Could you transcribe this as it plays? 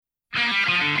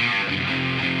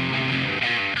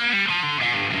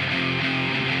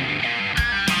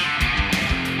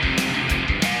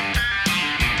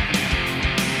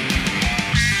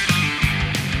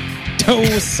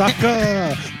toe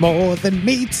sucker more than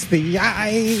meets the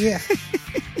eye.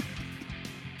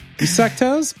 You suck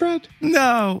toes, Brett?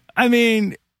 No, I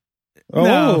mean,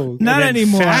 no, not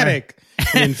anymore.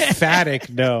 Emphatic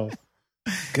no.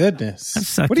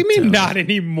 Goodness. What do you mean not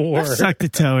anymore? I've sucked a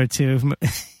toe or two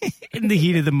in the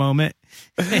heat of the moment.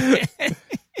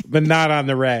 But not on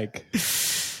the reg.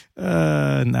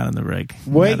 Not on the reg.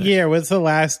 What year? What's the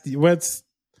last?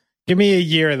 Give me a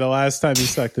year. The last time you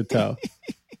sucked a toe.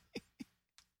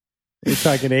 You're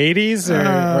talking 80s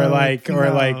or like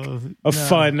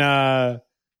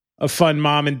a fun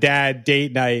mom and dad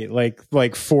date night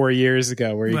like 4 years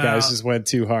ago where you guys just went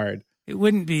too hard. It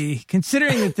wouldn't be,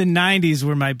 considering that the 90s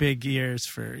were my big years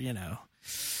for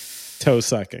toe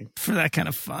sucking, for that kind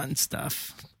of fun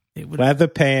stuff. It would leather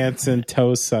pants and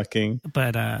toe sucking.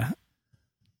 But I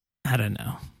don't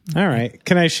know. All right.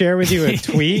 Can I share with you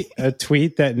a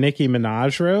tweet that Nicki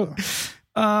Minaj wrote?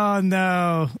 Oh,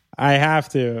 no. I have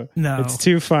to. No. It's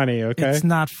too funny, okay? It's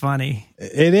not funny.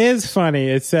 It is funny.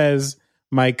 It says,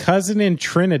 my cousin in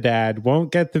Trinidad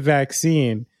won't get the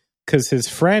vaccine because his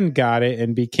friend got it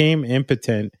and became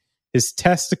impotent. His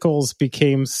testicles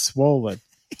became swollen.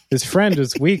 His friend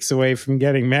was weeks away from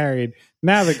getting married.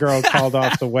 Now the girl called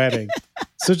off the wedding.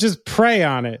 So just pray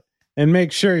on it and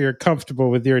make sure you're comfortable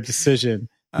with your decision,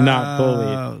 not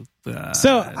bullied.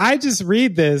 So I just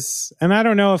read this, and I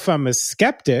don't know if I'm a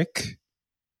skeptic.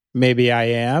 Maybe I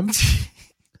am.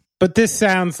 But this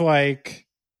sounds like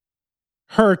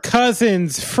her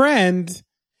cousin's friend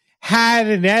had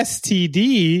an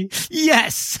STD.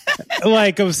 Yes.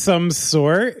 Like of some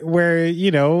sort where,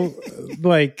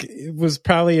 like it was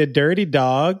probably a dirty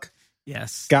dog.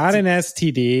 Yes. Got an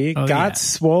STD, got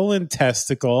swollen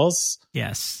testicles.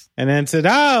 Yes. And then said,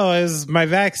 oh, it was my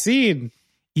vaccine.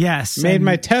 Yes. Made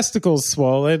my testicles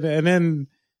swollen. And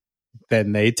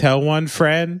then they tell one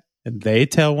friend and they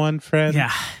tell one friend.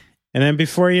 Yeah. And then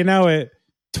before you know it,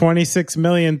 26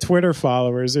 million Twitter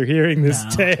followers are hearing this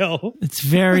tale. It's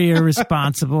very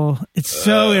irresponsible. It's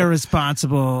so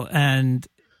irresponsible. And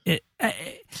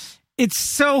it's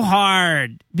so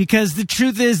hard because the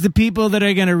truth is the people that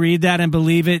are going to read that and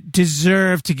believe it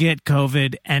deserve to get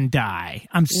COVID and die.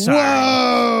 I'm sorry.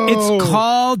 Whoa. It's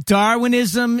called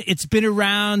Darwinism. It's been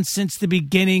around since the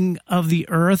beginning of the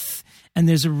earth, and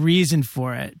there's a reason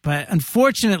for it. But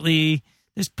unfortunately,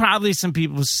 there's probably some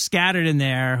people scattered in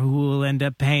there who will end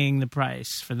up paying the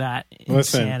price for that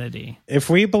insanity. If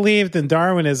we believed in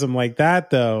Darwinism like that,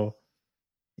 though,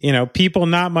 people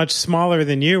not much smaller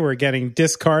than you were getting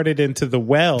discarded into the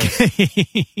well,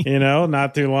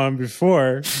 not too long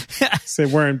before. So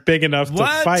they weren't big enough to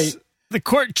fight. The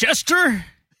court jester?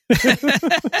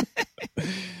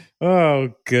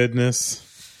 Oh, goodness.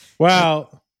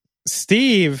 Well,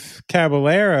 Steve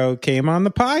Caballero came on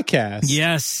the podcast.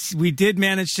 Yes, we did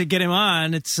manage to get him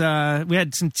on. It's we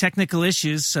had some technical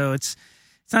issues, so it's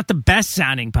not the best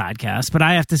sounding podcast, but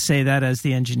I have to say that as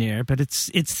the engineer. But it's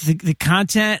the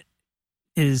content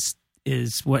is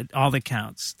what all that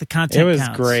counts. The content. It was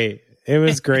counts. great. It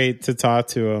was great to talk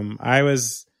to him. I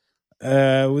was.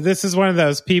 This is one of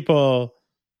those people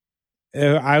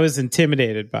I was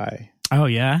intimidated by. Oh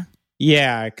yeah,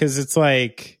 yeah, because it's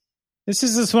like. This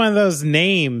is just one of those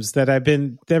names that I've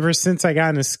been, ever since I got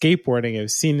into skateboarding,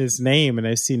 I've seen this name and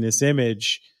I've seen this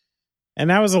image. And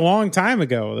that was a long time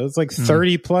ago. That was like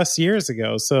 30 plus years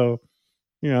ago. So,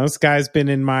 this guy's been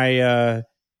in my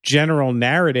general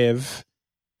narrative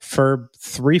for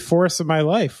 3/4 of my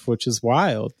life, which is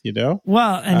wild,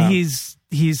 Well, and he's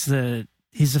a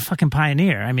fucking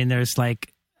pioneer. I mean,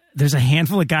 there's a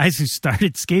handful of guys who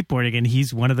started skateboarding, and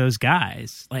he's one of those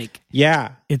guys.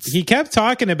 He kept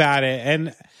talking about it,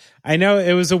 and I know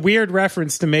it was a weird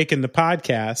reference to make in the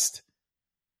podcast,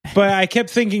 but I kept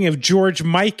thinking of George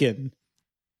Mikan,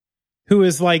 who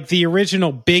is like the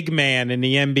original big man in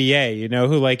the NBA,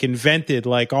 who invented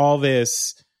all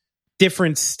this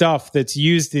different stuff that's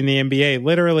used in the NBA.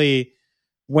 Literally,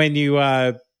 when you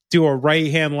do a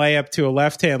right-hand layup to a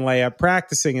left-hand layup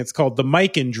practicing, it's called the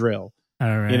Mikan drill.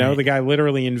 All right. The guy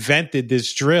literally invented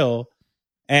this drill.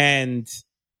 And,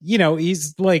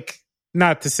 he's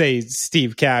not to say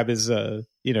Steve Cab is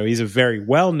he's a very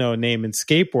well-known name in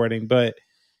skateboarding, but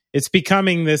it's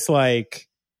becoming this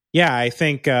I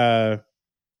think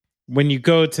when you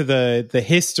go to the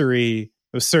history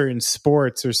of certain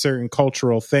sports or certain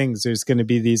cultural things, there's going to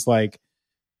be these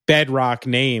bedrock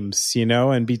names,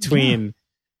 and between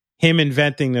him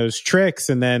inventing those tricks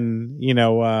and then,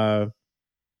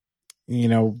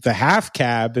 the half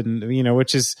cab and,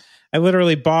 which is, I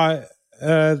literally bought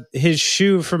his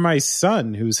shoe for my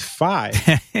son who's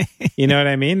 5. You know what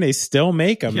I mean? They still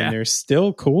make them and they're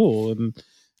still cool.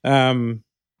 And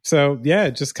So yeah,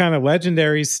 just kind of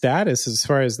legendary status as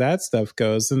far as that stuff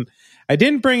goes. And I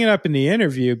didn't bring it up in the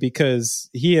interview because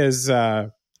he has,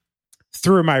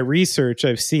 through my research,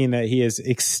 I've seen that he has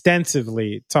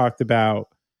extensively talked about,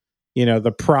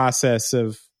 the process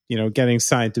of, getting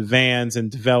signed to Vans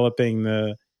and developing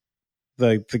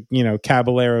the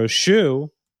Caballero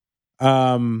shoe.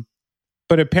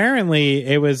 But apparently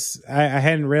it was, I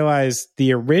hadn't realized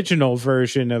the original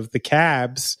version of the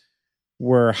cabs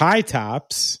were high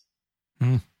tops,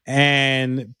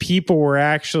 and people were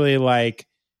actually like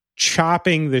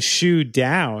chopping the shoe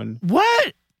down.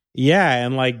 What? Yeah,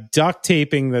 and like duct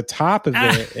taping the top of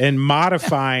it and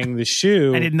modifying the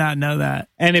shoe. I did not know that.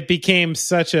 And it became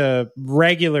such a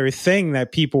regular thing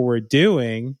that people were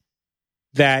doing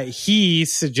that he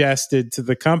suggested to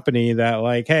the company that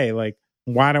like, hey, like,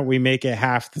 why don't we make it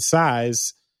half the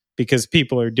size, because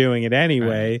people are doing it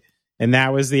anyway. Right. And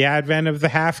that was the advent of the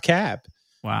half cab.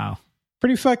 Wow.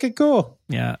 Pretty fucking cool.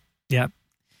 Yeah. Yep.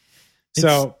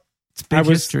 So it's big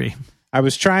history. I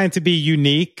was trying to be a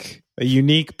unique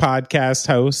podcast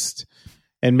host,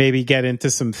 and maybe get into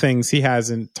some things he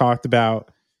hasn't talked about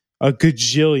a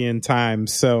gajillion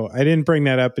times. So I didn't bring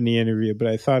that up in the interview, but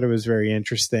I thought it was very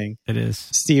interesting. It is.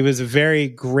 Steve is a very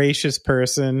gracious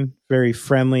person, very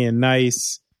friendly and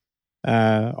nice.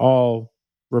 All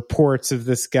reports of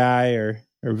this guy are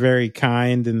very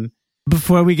kind. And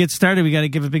before we get started, we got to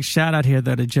give a big shout out here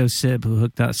though to Joe Sib, who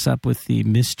hooked us up with the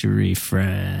mystery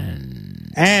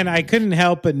friend. And I couldn't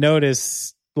help but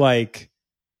notice, like,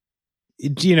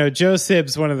 Joe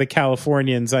Sib's one of the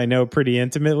Californians I know pretty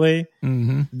intimately.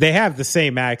 Mm-hmm. They have the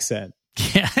same accent.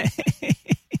 Yeah.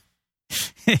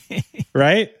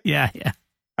 Right? Yeah.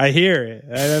 I hear it.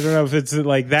 I don't know if it's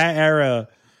like that era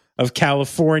of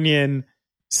Californian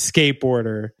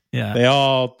skateboarder. Yeah. They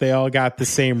all got the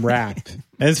same rap.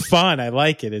 And it's fun. I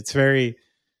like it. It's very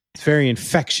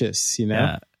infectious,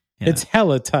 Yeah. It's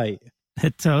hella tight.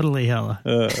 It's totally hella.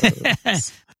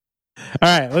 All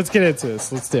right, let's get into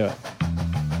this. Let's do it.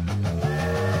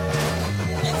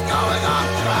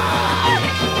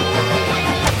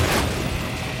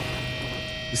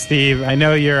 Steve, I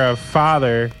know you're a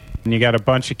father and you got a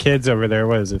bunch of kids over there.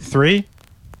 What is it, 3?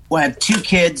 Well, I have 2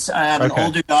 kids. I have an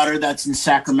older daughter that's in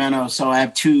Sacramento, so I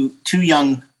have two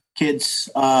young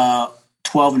kids, 12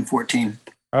 and 14.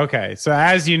 Okay, so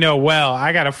as you know well,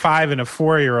 I got a 5 and a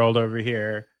 4-year-old over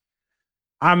here.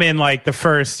 I'm in like the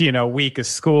first, week of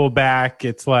school back.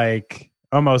 It's like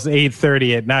almost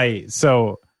 8:30 at night.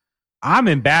 So I'm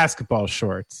in basketball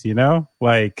shorts,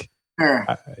 like, sure.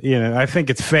 I think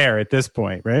it's fair at this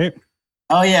point, right?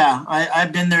 Oh yeah.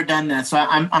 I've been there, done that. So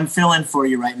I'm feeling for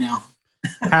you right now.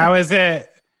 How is it?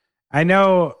 I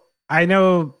know,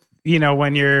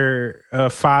 when you're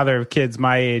a father of kids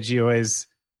my age, you always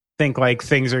think like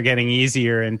things are getting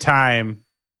easier in time.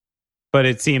 But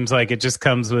it seems like it just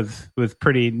comes with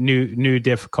pretty new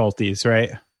difficulties,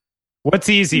 right? What's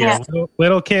easier,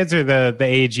 little kids or the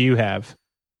age you have?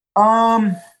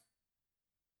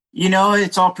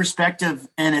 It's all perspective,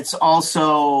 and it's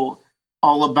also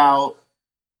all about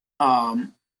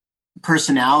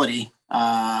personality.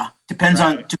 Depends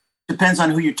on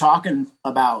who you're talking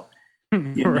about.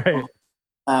 Right.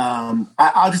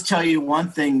 I'll just tell you one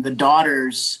thing: the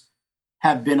daughters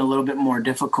have been a little bit more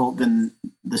difficult than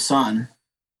the son.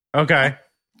 Okay.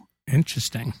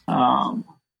 Interesting.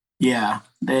 Yeah,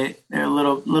 they're a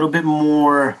little bit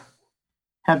more,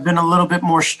 have been a little bit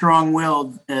more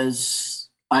strong-willed, as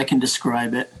I can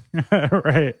describe it.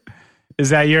 Right. Is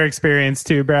that your experience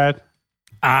too, Brad?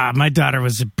 My daughter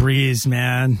was a breeze,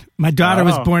 man. My daughter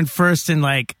was born first, and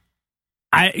like,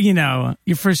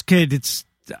 your first kid,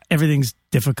 everything's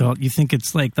difficult. You think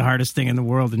it's like the hardest thing in the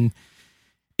world, and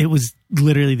it was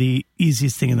literally the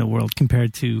easiest thing in the world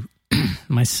compared to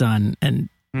my son and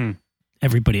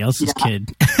everybody else's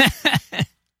kid.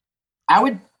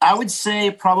 I would say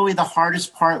probably the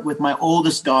hardest part with my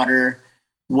oldest daughter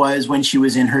was when she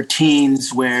was in her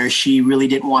teens, where she really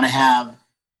didn't want to have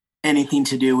anything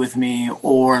to do with me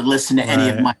or listen to any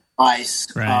of my advice.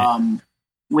 Right.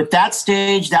 With that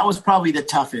stage, that was probably the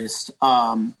toughest.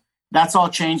 That's all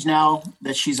changed now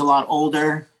that she's a lot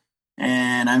older.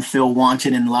 And I feel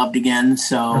wanted and loved again.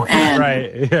 So, and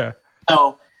right, yeah.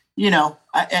 So,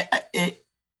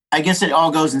 I guess it all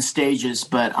goes in stages.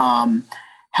 But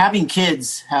having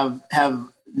kids have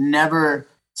never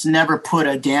put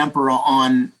a damper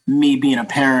on me being a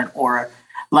parent. Or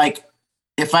like,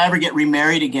 if I ever get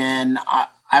remarried again,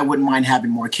 I wouldn't mind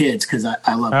having more kids because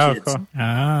I love kids. Cool.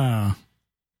 Oh,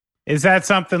 is that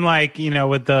something like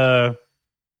with the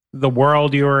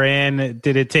world you were in?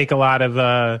 Did it take a lot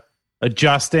of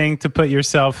adjusting to put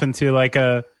yourself into like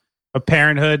a a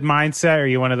parenthood mindset, or are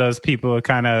you one of those people who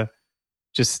kind of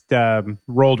just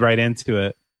rolled right into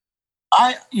it?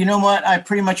 You know what? I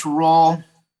pretty much roll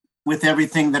with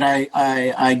everything that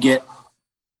I get,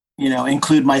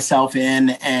 include myself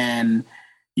in. And,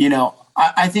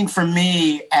 I think for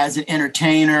me as an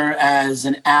entertainer, as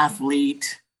an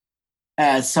athlete,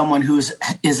 as someone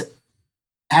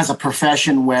has a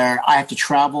profession where I have to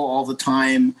travel all the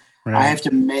time, right. I have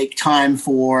to make time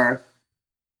for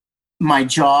my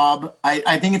job.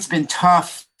 I think it's been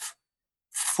tough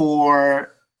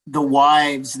for the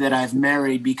wives that I've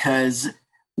married, because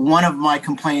one of my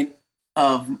complaint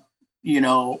of,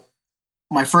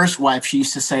 my first wife, she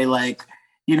used to say, like,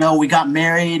 we got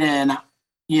married and,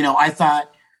 I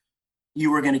thought you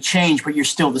were going to change, but you're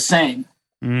still the same.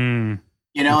 And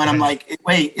I'm like,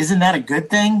 wait, isn't that a good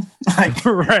thing? Like,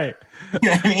 right. You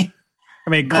know what I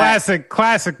mean?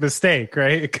 Classic mistake,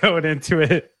 right? Going into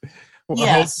it.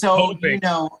 Yeah. Hoping.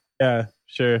 Yeah,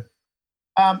 sure.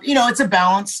 It's a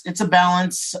balance. It's a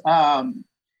balance,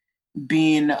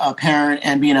 being a parent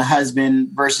and being a husband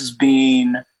versus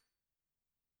being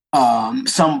a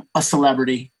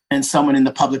celebrity and someone in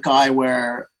the public eye,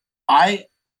 where I'm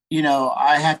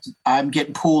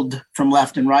getting pulled from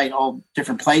left and right, all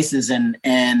different places. And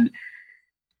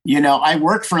I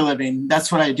work for a living.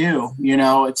 That's what I do.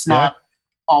 It's not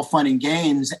all fun and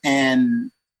games.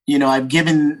 And, I've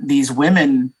given these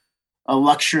women a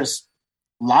luxurious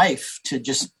life to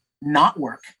just not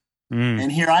work. And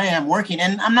here I am working.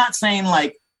 And I'm not saying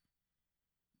like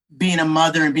being a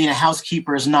mother and being a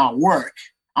housekeeper is not work.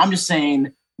 I'm just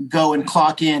saying go and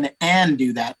clock in and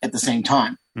do that at the same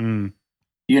time.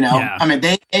 Yeah. I mean,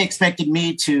 they expected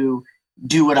me to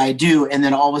do what I do and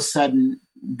then all of a sudden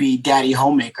be daddy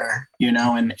homemaker,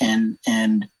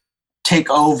 and take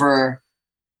over,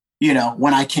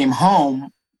 when I came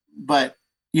home. But,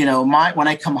 when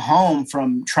I come home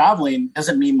from traveling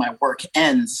doesn't mean my work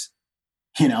ends,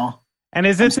 And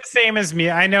is it the same as me?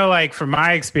 I know, like, from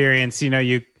my experience,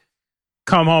 you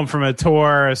come home from a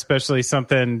tour, especially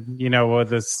something,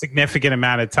 with a significant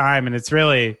amount of time, and it's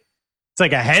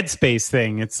like a headspace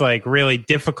thing. It's like really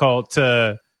difficult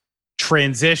to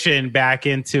transition back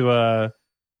into a,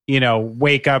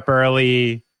 wake up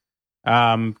early,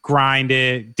 grind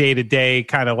it day to day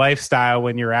kind of lifestyle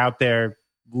when you're out there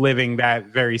living that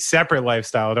very separate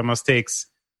lifestyle. It almost takes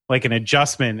like an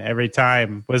adjustment every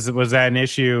time. Was that an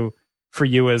issue for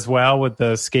you as well with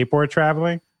the skateboard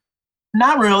traveling?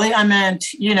 Not really. I meant,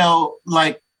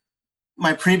 like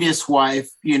my previous wife,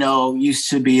 used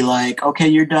to be like, okay,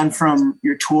 you're done from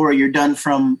your tour, you're done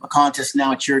from a contest.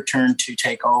 Now it's your turn to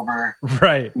take over.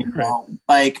 Right.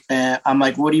 Like, I'm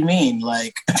like, what do you mean?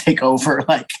 Like, take over?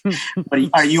 Like,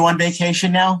 are you on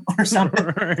vacation now or something?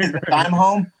 Right. I'm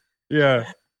home. Yeah.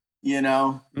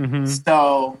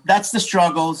 So that's the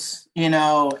struggles,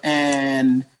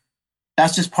 and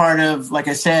that's just part of, like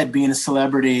I said, being a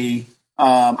celebrity.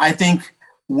 I think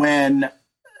when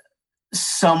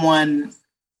someone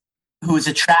who is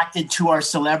attracted to our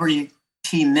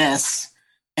celebrity-ness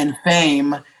and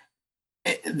fame,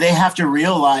 they have to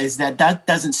realize that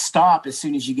doesn't stop as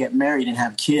soon as you get married and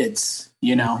have kids,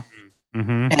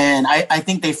 And I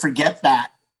think they forget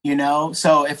that,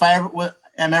 So if I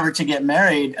am ever to get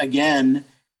married again,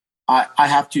 I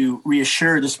have to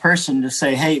reassure this person to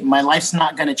say, hey, my life's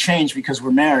not going to change because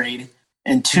we're married.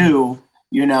 And two,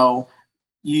 you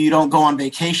don't go on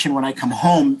vacation when I come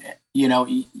home.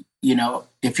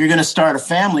 If you're going to start a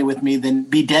family with me, then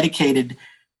be dedicated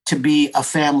to be a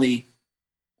family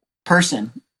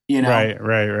person, Right.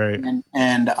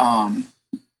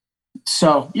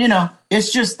 So,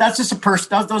 it's just,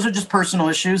 those are just personal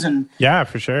issues. And yeah,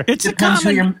 for sure. It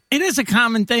is a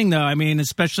common thing though. I mean,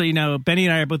 especially, Benny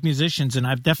and I are both musicians, and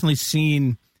I've definitely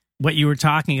seen what you were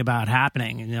talking about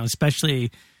happening,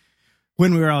 especially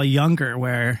when we were all younger,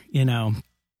 where,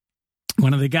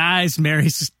 one of the guys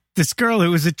marries this girl who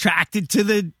was attracted to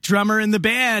the drummer in the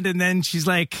band, and then she's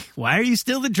like, why are you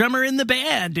still the drummer in the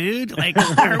band, dude? Like,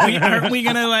 aren't we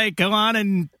gonna like go on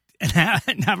and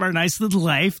have our nice little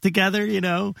life together,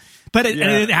 But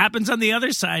it happens on the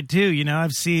other side too.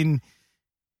 I've seen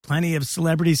plenty of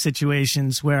celebrity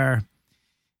situations where,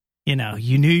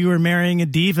 you knew you were marrying a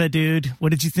diva, dude. What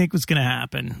did you think was going to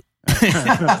happen?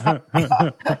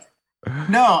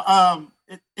 No,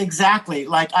 exactly.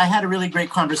 Like, I had a really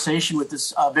great conversation with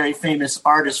this very famous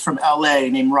artist from LA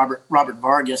named Robert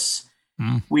Vargas.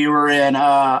 We were in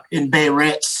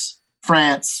Biarritz,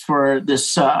 France, for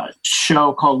this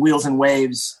show called Wheels and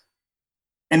Waves.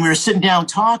 And we were sitting down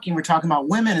talking. We're talking about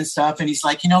women and stuff. And he's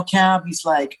like, Cab, he's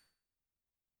like,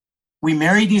 we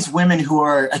marry these women who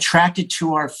are attracted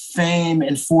to our fame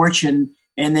and fortune,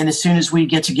 And then as soon as we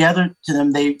get together to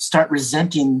them, they start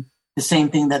resenting the same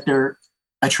thing that they're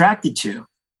attracted to.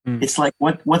 It's like,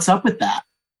 what's up with that?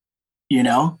 You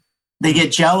know, they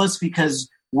get jealous because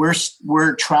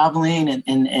we're traveling and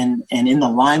in the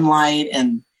limelight,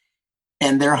 and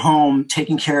they're home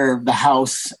taking care of the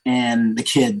house and the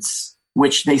kids,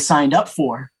 which they signed up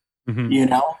for. You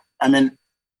know, I mean,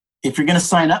 if you're going to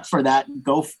sign up for that,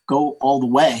 go all the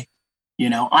way. You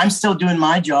know, I'm still doing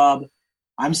my job.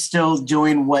 I'm still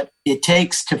doing what it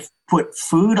takes to put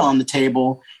food on the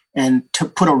table and to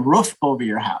put a roof over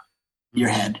your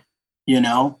head, you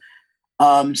know?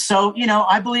 So, you know,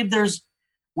 I believe there's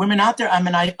women out there. I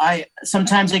mean, I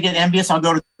sometimes I get envious. I'll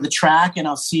go to the track and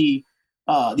I'll see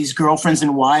these girlfriends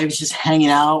and wives just hanging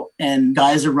out, and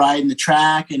guys are riding the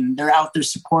track and they're out there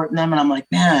supporting them. And I'm like,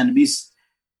 man, it'd be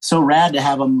so rad to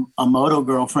have a moto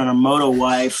girlfriend or moto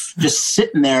wife just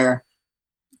sitting there,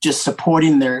 just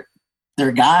supporting their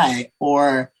guy,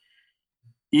 or,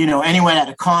 you know, anyone at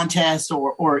a contest,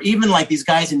 or even like these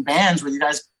guys in bands where you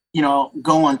guys, you know,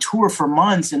 go on tour for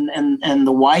months and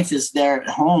the wife is there at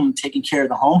home taking care of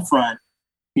the home front,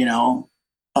 you know.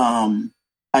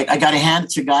 I got to hand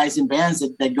it to guys in bands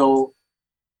that go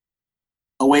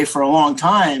away for a long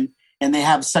time and they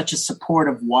have such a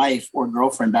supportive wife or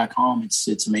girlfriend back home.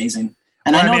 It's amazing.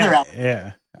 And I know they're out.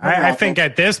 Yeah. I think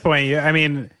at this point, I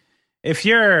mean, if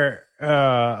you're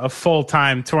a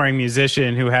full-time touring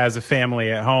musician who has a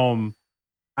family at home,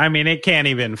 I mean, it can't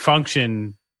even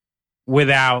function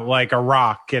without like a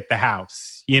rock at the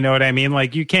house. You know what I mean?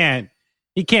 Like you can't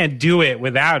do it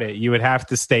without it. You would have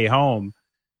to stay home.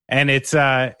 And it's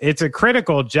a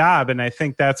critical job. And I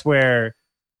think that's where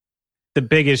the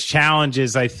biggest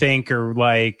challenges, I think, are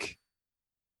like,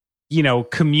 you know,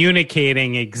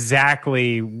 communicating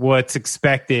exactly what's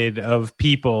expected of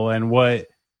people and what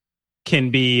can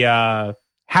be, how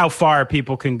far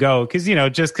people can go. Because, you know,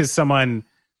 just because someone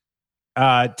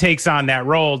takes on that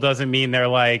role doesn't mean they're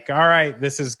like, all right,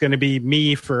 this is going to be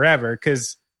me forever.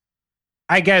 Because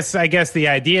I guess the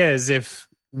idea is if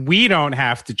we don't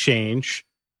have to change,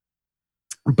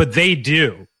 but they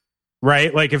do,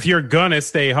 right? Like if you're going to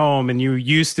stay home and you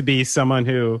used to be someone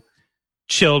who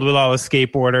chilled with all the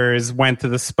skateboarders, went to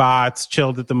the spots,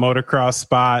 chilled at the motocross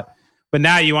spot, but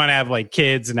now you want to have like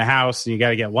kids in the house and you got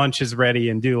to get lunches ready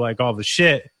and do like all the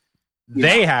shit. Yeah.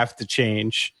 They have to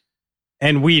change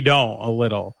and we don't a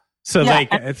little. So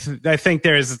like, I think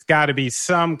there's got to be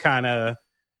some kind of,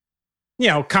 you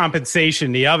know,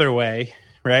 compensation the other way,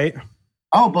 right?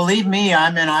 Oh, believe me.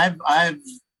 I mean,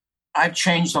 I've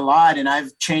changed a lot, and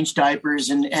I've changed diapers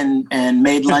and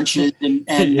made lunches and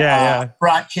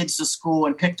brought kids to school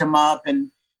and picked them up and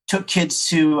took kids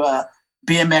to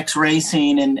BMX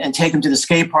racing and take them to the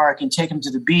skate park and take them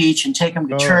to the beach and take them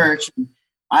to church.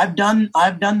 I've done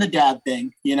the dad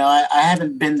thing. You know, I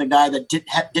haven't been the guy that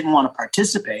didn't want to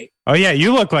participate. Oh yeah,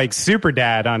 you look like Super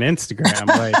Dad on Instagram.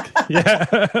 Like, yeah,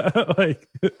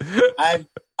 like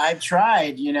I've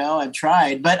tried. You know,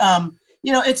 but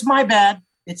you know, it's my bad.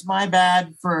 It's my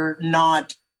bad for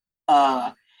not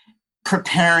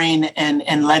preparing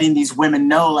and letting these women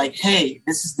know, like, hey,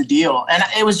 this is the deal. And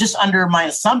it was just under my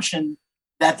assumption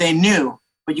that they knew.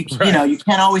 But you know, you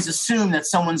can't always assume that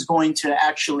someone's going to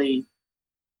actually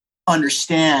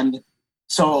understand.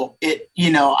 So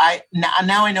you know,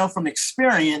 now I know from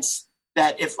experience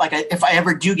that if I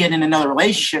ever do get in another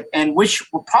relationship, and which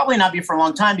will probably not be for a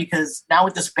long time, because now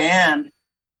with this band.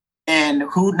 And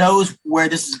who knows where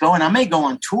this is going? I may go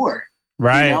on tour,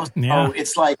 right? You know? Yeah. So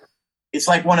it's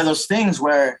like one of those things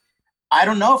where I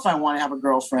don't know if I want to have a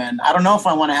girlfriend. I don't know if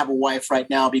I want to have a wife right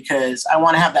now, because I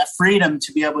want to have that freedom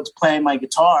to be able to play my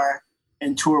guitar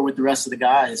and tour with the rest of the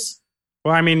guys.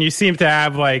 Well, I mean, you seem to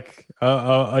have like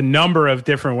a number of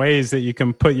different ways that you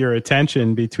can put your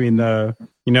attention between the,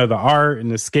 you know, the art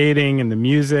and the skating and the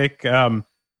music. I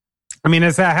mean,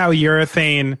 is that how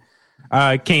Urethane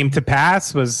came to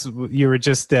pass? Was you were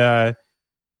just in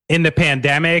the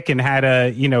pandemic and had a,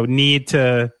 you know, need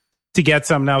to get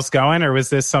something else going, or was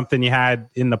this something you had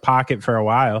in the pocket for a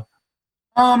while?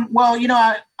 Well, you know,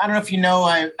 I don't know if you know,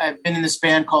 I've been in this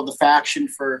band called The Faction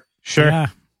for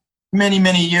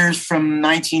many years. From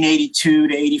 1982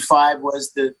 to 85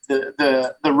 was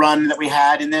the run that we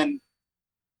had, and then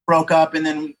broke up, and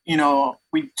then, you know,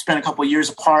 we spent a couple of years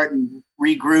apart and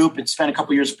regroup, and spent a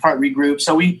couple of years apart, regroup.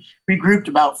 So we regrouped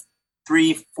about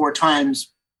 3-4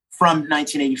 times from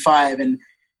 1985. And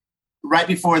right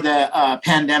before the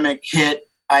pandemic hit,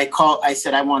 I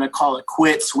said, I want to call it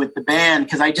quits with the band,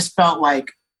 because I just felt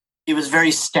like it was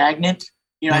very stagnant.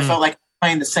 You know, I felt like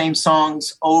playing the same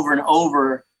songs over and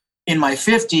over. in my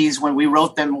 50s when we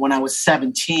wrote them when I was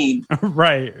 17.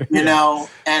 Right. You know,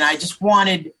 and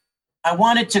I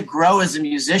wanted to grow as a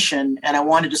musician, and I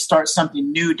wanted to start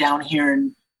something new down here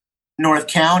in North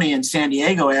County and San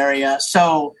Diego area.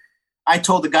 So I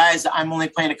told the guys that I'm only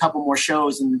playing a couple more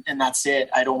shows and that's it.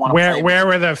 I don't want to play. Where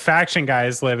were the Faction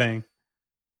guys living?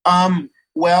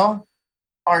 Well,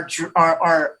 our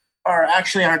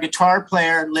guitar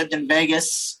player lived in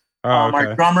Vegas. Okay.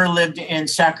 Our drummer lived in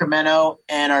Sacramento,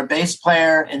 and our bass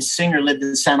player and singer lived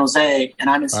in San Jose, and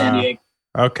I'm in San Diego.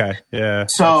 Okay. Yeah.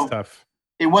 So that's tough.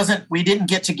 We didn't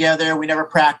get together. We never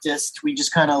practiced. We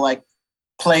just kind of like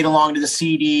played along to the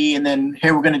CD, and then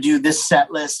here we're going to do this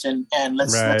set list, and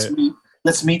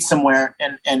let's meet somewhere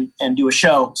and do a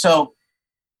show. So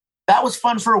that was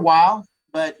fun for a while,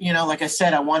 but you know, like I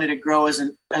said, I wanted to grow as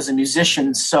a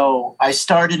musician. So I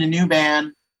started a new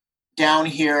band down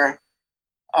here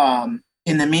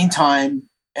in the meantime.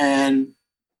 And,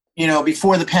 you know,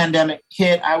 before the pandemic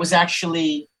hit, I was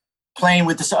actually playing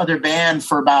with this other band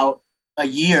for about a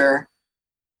year.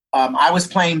 I was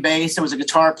playing bass. There was a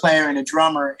guitar player and a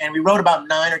drummer, and we wrote about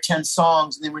 9 or 10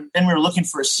 songs. And then we were looking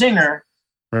for a singer.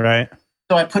 Right.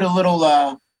 So I put a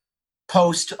little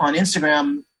post on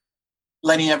Instagram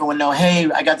letting everyone know,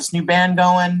 hey, I got this new band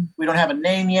going. We don't have a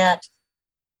name yet,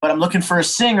 but I'm looking for a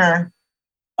singer.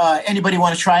 Anybody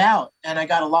want to try out? And I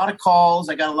got a lot of calls.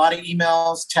 I got a lot of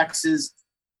emails, texts.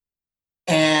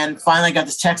 And finally I got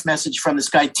this text message from this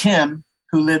guy, Tim,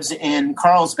 who lives in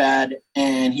Carlsbad,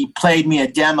 and he played me a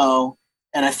demo,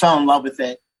 and I fell in love with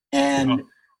it. And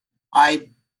I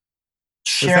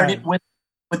shared it with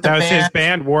the band. That was his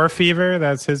band, War Fever?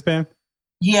 That's his band?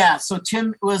 Yeah, so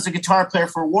Tim was a guitar player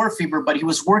for War Fever, but he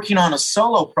was working on a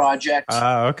solo project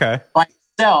by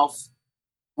himself,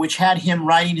 which had him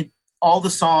writing the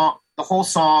whole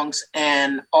songs,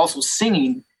 and also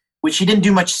singing, which he didn't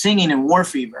do much singing in War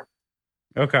Fever.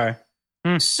 Okay.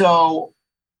 So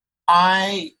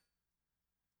I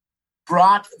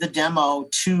brought the demo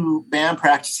to band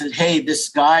practice and said, hey, this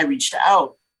guy reached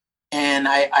out, and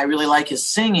I really like his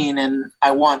singing, and I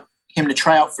want him to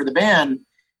try out for the band.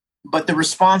 But the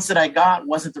response that I got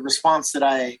wasn't the response that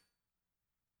I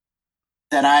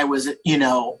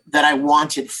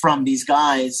wanted from these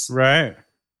guys. Right.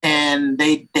 And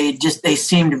they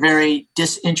seemed very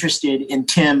disinterested in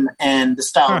Tim and the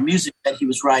style of music that he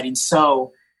was writing.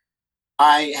 So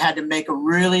I had to make a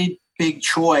really big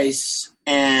choice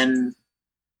and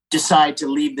decide to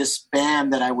leave this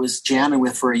band that I was jamming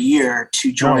with for a year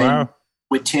to join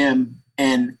with Tim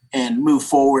and move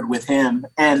forward with him.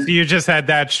 And so you just had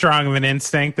that strong of an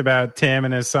instinct about Tim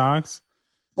and his songs?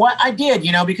 Well, I did,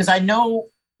 because I know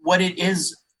what it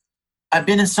is. I've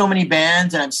been in so many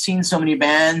bands and I've seen so many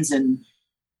bands, and,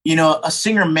 a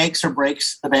singer makes or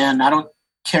breaks the band. I don't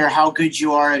care how good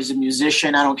you are as a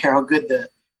musician. I don't care how good the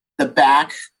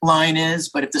back line is,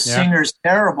 but if the singer's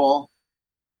terrible,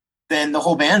 then the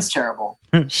whole band's terrible.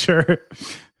 Sure.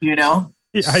 Yeah,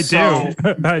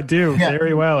 I do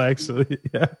very well, actually.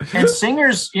 Yeah. And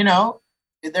singers,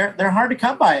 they're hard to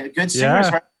come by. A good singer is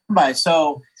hard to come by.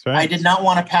 So I did not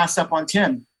want to pass up on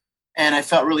Tim. And I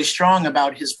felt really strong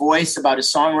about his voice, about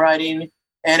his songwriting.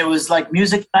 And it was like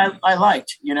music I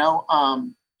liked,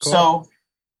 Cool. So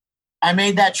I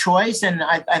made that choice. And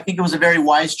I think it was a very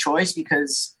wise choice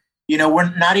because,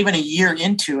 we're not even a year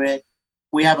into it.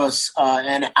 We have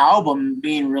an album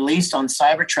being released on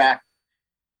Cybertrack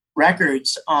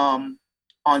Records on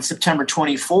September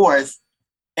 24th.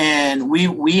 And we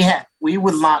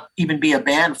would not even be a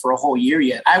band for a whole year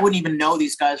yet. I wouldn't even know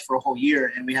these guys for a whole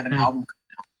year, and we have an album.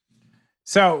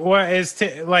 So what is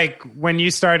like when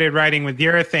you started writing with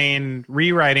Urethane,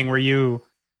 rewriting, were you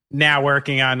now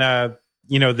working on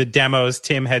the demos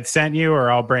Tim had sent you, or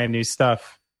all brand new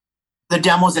stuff? The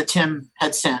demos that Tim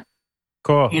had sent.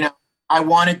 Cool. I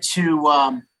wanted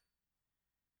to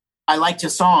I liked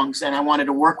his songs, and I wanted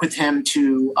to work with him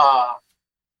to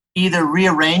either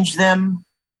rearrange them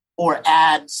or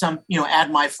add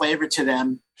my flavor to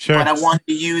them. Sure. But I wanted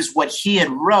to use what he had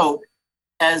wrote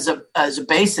as a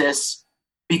basis,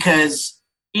 because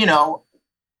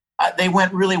they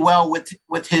went really well with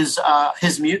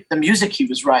the music he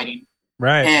was writing.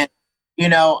 Right. And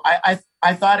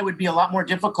I thought it would be a lot more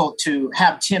difficult to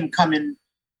have Tim come in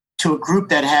to a group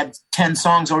that had 10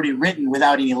 songs already written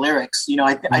without any lyrics.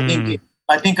 I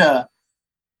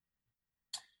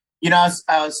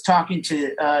was talking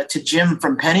to Jim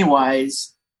from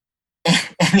Pennywise,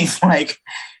 and he's like,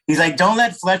 don't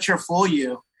let Fletcher fool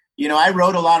you. I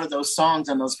wrote a lot of those songs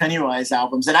on those Pennywise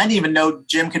albums, and I didn't even know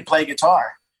Jim could play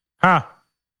guitar. Huh.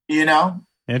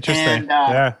 Interesting.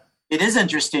 And, It is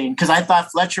interesting because I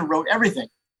thought Fletcher wrote everything.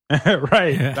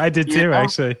 Right. Yeah. I did too,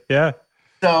 actually. Yeah.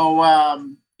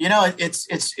 So,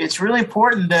 it's really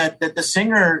important that the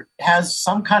singer has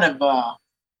some kind of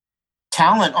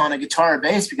talent on a guitar or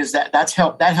bass, because that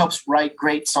helps write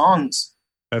great songs.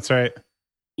 That's right.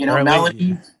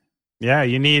 Melody. Yeah,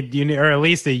 you need, or at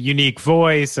least a unique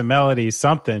voice, a melody,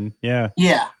 something. Yeah.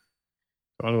 Yeah.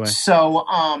 Totally. So,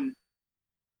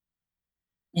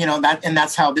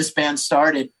 that's how this band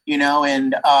started,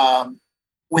 and I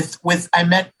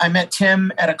met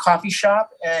Tim at a coffee shop,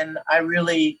 and I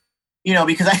really,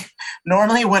 because I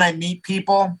normally when I meet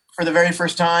people for the very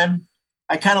first time,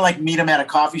 I kind of like meet them at a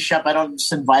coffee shop. I don't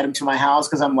just invite them to my house,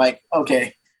 because I'm like,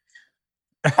 okay,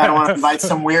 I don't want to invite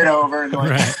some weirdo over and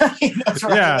like,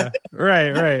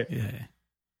 right. Right. Yeah.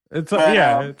 It's like,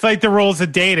 it's like the rules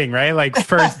of dating, right? Like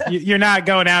first, you're not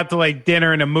going out to like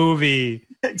dinner and a movie.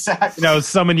 Exactly.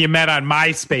 Someone you met on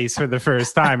MySpace for the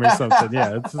first time or something.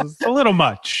 Yeah, it's a little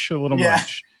much.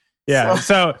 Much. Yeah.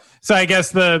 So I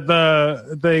guess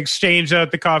the exchange at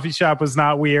the coffee shop was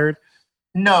not weird.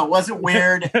 No, it wasn't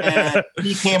weird. And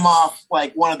he came off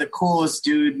like one of the coolest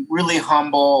dude, really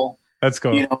humble. That's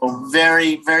cool.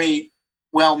 Very, very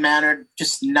well-mannered,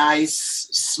 just nice,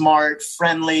 smart,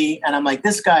 friendly. And I'm like,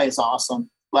 this guy is awesome.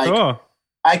 Like, cool.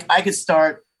 I could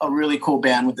start a really cool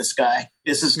band with this guy.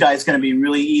 This guy's going to be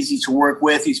really easy to work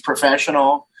with. He's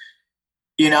professional.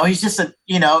 He's just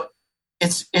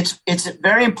it's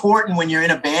very important when you're in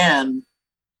a band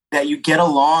that you get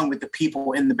along with the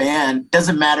people in the band.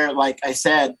 Doesn't matter, like I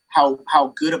said,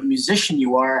 how good of a musician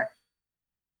you are.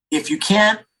 If you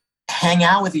can't hang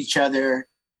out with each other,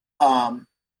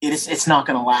 it's not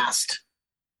going to last.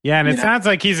 Yeah, and it sounds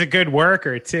like he's a good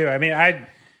worker too. I mean,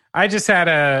 I just had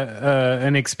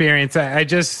an experience. I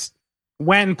just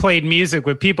went and played music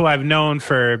with people I've known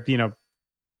for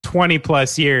 20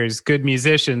 plus years, good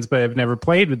musicians, but I've never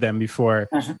played with them before.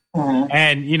 Mm-hmm.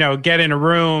 And get in a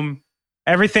room,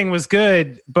 everything was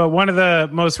good, but one of the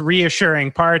most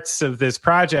reassuring parts of this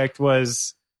project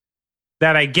was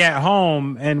that I get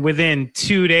home, and within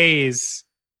 2 days,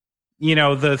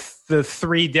 the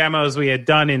 3 demos we had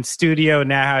done in studio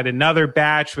now had another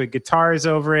batch with guitars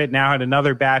over it, now had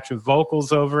another batch with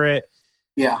vocals over it.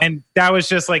 Yeah. And that was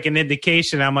just like an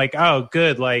indication. I'm like, oh,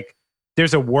 good. Like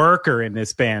there's a worker in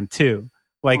this band too.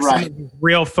 Like someone who's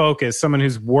real focused, someone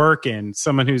who's working,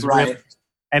 someone who's real,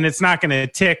 and it's not going to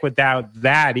tick without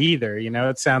that either.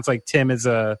 It sounds like Tim is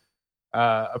a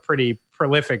pretty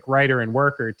prolific writer and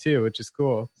worker too, which is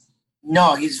cool.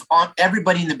 No, he's on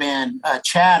everybody in the band.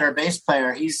 Chad, our bass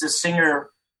player, he's the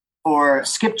singer for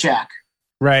Skipjack.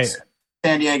 Right.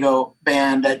 San Diego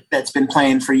band that's been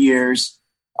playing for years.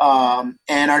 And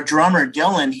our drummer,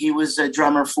 Dylan, he was a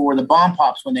drummer for the Bomb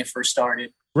Pops when they first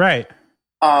started. Right.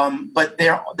 But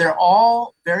they're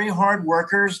all very hard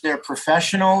workers. They're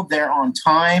professional. They're on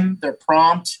time. They're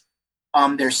prompt.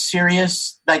 They're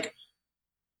serious. Like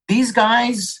these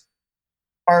guys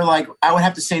are like, I would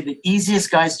have to say, the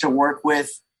easiest guys to work with.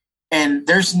 And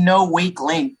there's no weak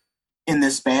link in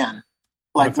this band.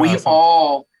 Like we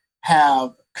all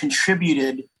have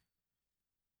contributed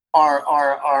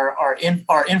our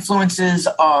influences,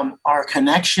 our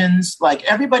connections. Like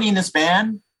everybody in this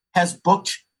band has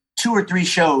booked 2 or 3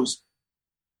 shows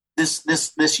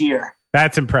this year.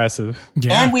 That's impressive.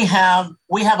 Yeah. And we have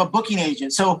a booking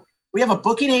agent. So we have a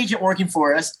booking agent working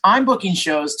for us. I'm booking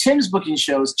shows. Tim's booking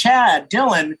shows. Chad,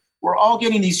 Dylan, we're all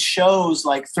getting these shows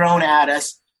like thrown at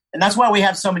us. And that's why we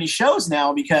have so many shows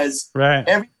now, because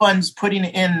everyone's putting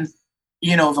in,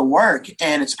 the work,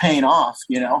 and it's paying off,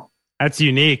 That's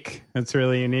unique. That's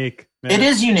really unique. Man. It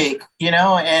is unique, and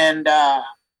I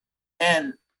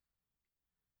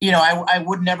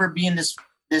would never be in this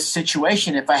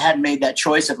situation if I hadn't made that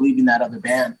choice of leaving that other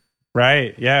band.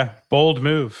 Right. Yeah. Bold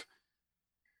move.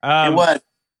 It was.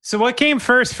 So what came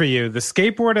first for you, the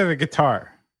skateboard or the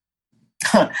guitar?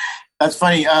 That's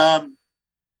funny. A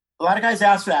lot of guys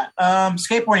ask that.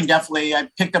 Skateboarding, definitely. I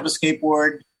picked up a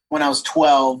skateboard when I was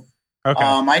 12. Okay.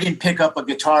 I didn't pick up a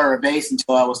guitar or a bass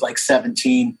until I was like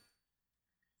 17.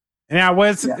 Now,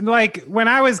 like when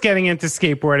I was getting into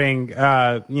skateboarding,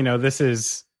 this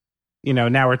is,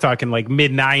 now we're talking like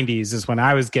mid 90s is when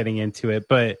I was getting into it.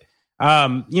 But,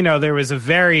 there was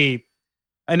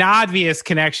an obvious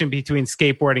connection between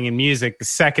skateboarding and music the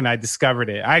second I discovered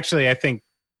it. Actually, I think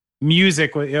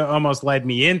music almost led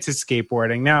me into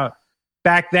skateboarding. Now,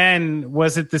 back then,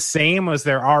 was it the same? Was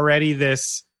there already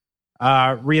this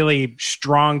really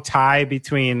strong tie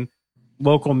between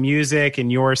local music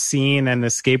and your scene and the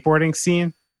skateboarding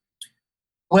scene?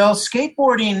 Well,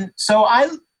 skateboarding. So I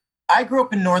grew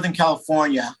up in Northern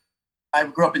California. I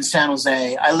grew up in San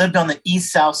Jose. I lived on the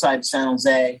east south side of San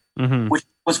Jose, which is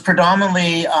was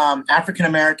predominantly African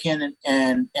American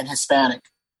and Hispanic.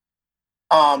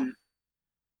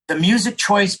 The music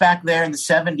choice back there in the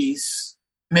 70s,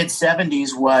 mid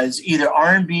 70s, was either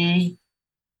R&B,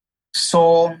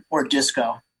 soul, or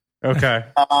disco. Okay.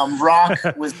 Rock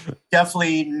was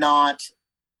definitely not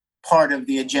part of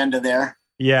the agenda there.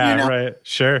 Yeah, right.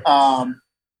 Sure.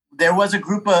 There was a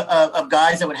group of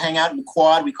guys that would hang out in the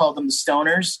quad. We called them the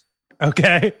Stoners.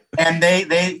 Okay. And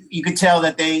you could tell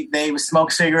that they would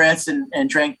smoke cigarettes and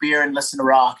drank beer and listen to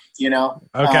rock,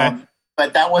 Okay.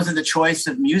 But that wasn't the choice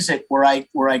of music where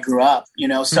I grew up,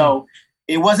 So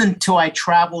it wasn't until I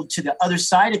traveled to the other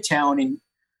side of town in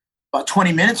about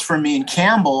 20 minutes from me in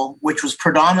Campbell, which was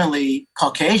predominantly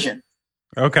Caucasian.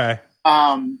 Okay.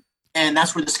 And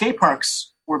that's where the skate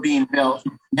parks were being built.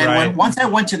 And once I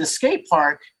went to the skate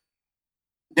park,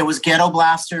 there was ghetto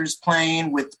blasters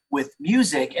playing with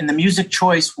music, and the music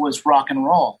choice was rock and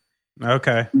roll.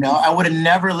 Okay. I would have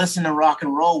never listened to rock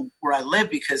and roll where I lived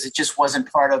because it just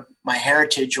wasn't part of my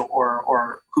heritage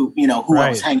or who I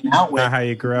was hanging out with. Not how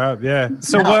you grew up, yeah.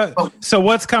 So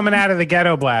what's coming out of the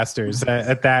ghetto blasters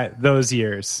at those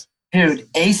years? Dude,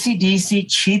 AC/DC,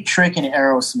 Cheap Trick, and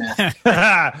Aerosmith.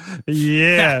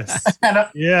 Yes. And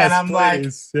I'm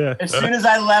please. Like, as soon as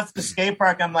I left the skate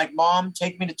park, I'm like, Mom,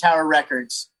 take me to Tower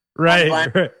Records.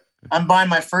 Right. I'm buying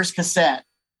my first cassette.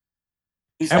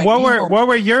 And like, what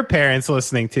were your parents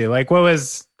listening to? Like, that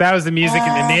was the music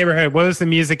in the neighborhood. What was the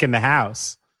music in the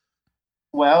house?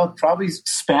 Well, probably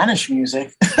Spanish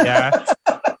music. Yeah.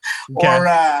 Okay.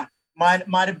 Or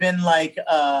might have been like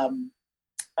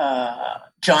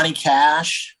Johnny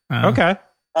Cash. Okay.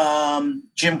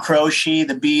 Jim Croce,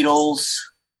 the Beatles.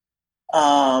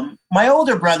 My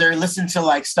older brother listened to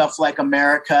like stuff like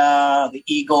America, the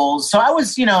Eagles. So I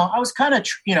was kind of,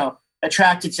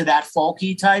 attracted to that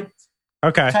folky type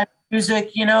of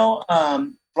music,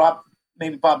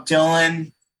 maybe Bob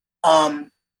Dylan,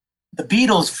 the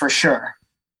Beatles for sure.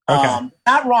 Okay.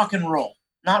 Not rock and roll,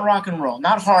 not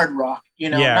hard rock,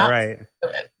 right.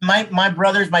 My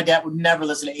brothers, my dad would never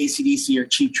listen to AC/DC or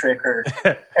Cheap Trick or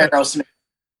Aerosmith,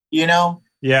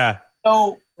 Yeah.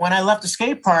 So when I left the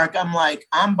skate park, I'm like,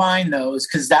 I'm buying those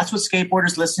because that's what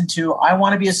skateboarders listen to. I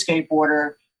want to be a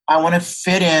skateboarder. I want to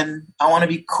fit in. I want to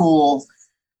be cool.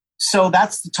 So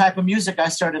that's the type of music I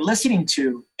started listening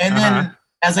to. And then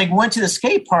as I went to the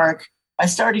skate park, I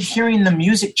started hearing the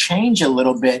music change a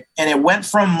little bit. And it went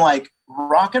from like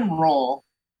rock and roll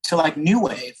to like new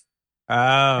wave. Oh,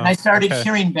 and I started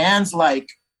hearing bands like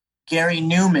Gary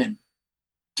Newman,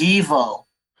 Devo,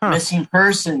 Missing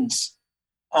Persons,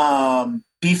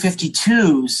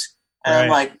 B-52s. And I'm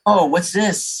like, oh, what's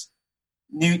this?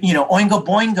 New, Oingo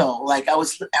Boingo. Like I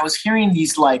was hearing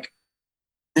these like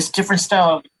this different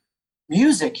style of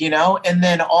music, and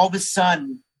then all of a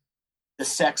sudden the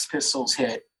Sex Pistols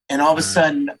hit, and all of a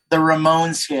sudden the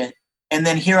Ramones hit, and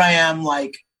then here I am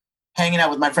like hanging out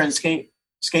with my friends skate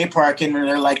park, and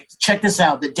they're like, check this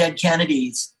out, the Dead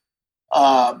Kennedys,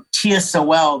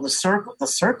 TSOL, the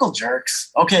Circle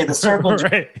Jerks, the Circle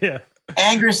Jerks,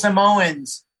 Angry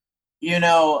Samoans,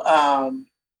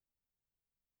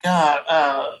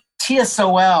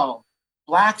 TSOL,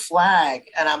 Black Flag,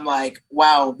 and I'm like,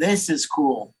 wow, this is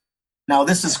cool. Now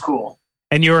this is cool.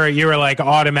 And you were like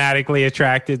automatically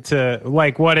attracted to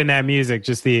like what in that music?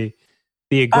 Just the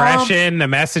aggression, the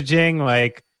messaging,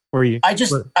 like were you? I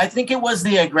think it was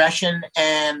the aggression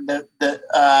and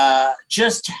the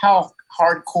just how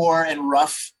hardcore and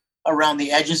rough around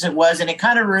the edges it was, and it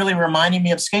kind of really reminded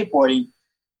me of skateboarding,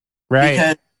 right?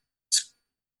 Because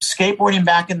skateboarding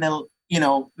back in the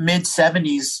mid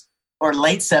 70s or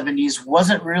late 70s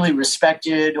wasn't really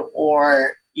respected,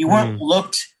 or you weren't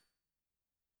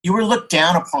you were looked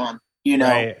down upon, being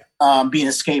a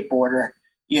skateboarder.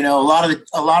 A lot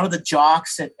of the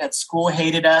jocks at school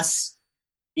hated us,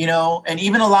 and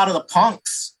even a lot of the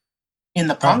punks in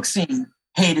the punk scene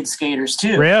hated skaters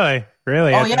too. Really?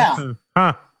 Oh yeah.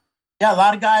 Huh. Yeah, a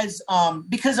lot of guys,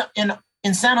 because in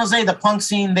San Jose, the punk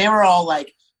scene, they were all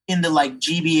like into like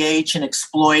GBH and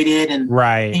Exploited and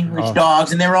English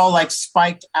Dogs, and they were all like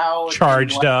spiked out,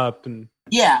 charged up, and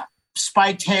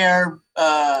spiked hair,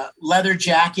 leather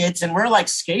jackets, and we're like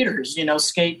skaters,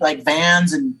 skate like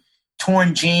Vans and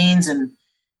torn jeans and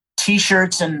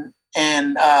t-shirts and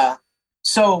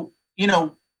so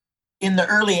in the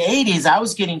early 80s I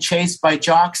was getting chased by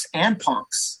jocks and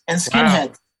punks and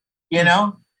skinheads.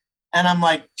 And I'm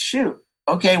like, shoot,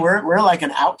 okay, we're like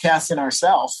an outcast in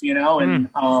ourselves, and and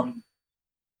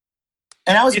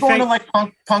I was going to like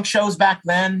punk shows back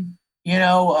then.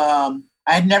 I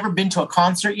had never been to a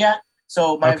concert yet,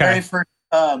 so my very first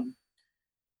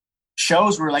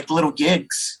shows were like little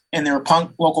gigs, and there were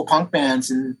local punk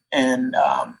bands, and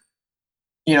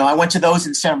I went to those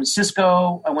in San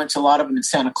Francisco. I went to a lot of them in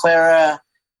Santa Clara,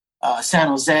 San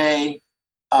Jose.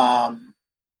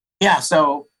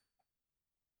 So.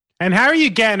 And how are you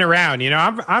getting around?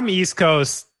 I'm East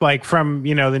Coast, like from,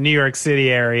 the New York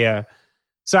City area.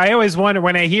 So I always wonder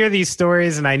when I hear these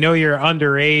stories, and I know you're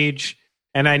underage,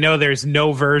 and I know there's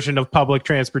no version of public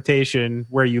transportation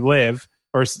where you live,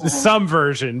 or some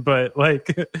version, but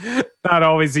like not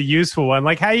always a useful one.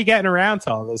 Like, how are you getting around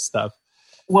to all this stuff?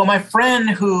 Well, my friend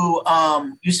who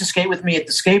used to skate with me at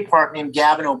the skate park, named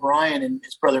Gavin O'Brien, and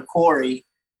his brother Corey,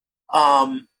 he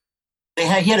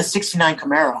had a '69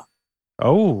 Camaro.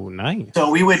 Oh, nice. So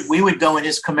we would go in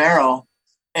his Camaro,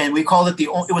 and we called it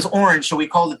it was orange, so we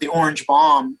called it the Orange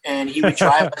Bomb, and he would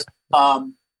drive us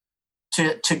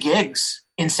to gigs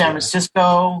in San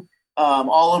Francisco,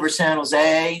 all over San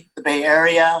Jose, the Bay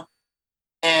Area,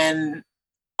 and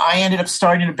I ended up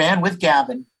starting a band with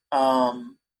Gavin.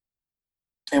 And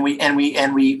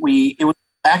it was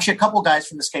actually a couple guys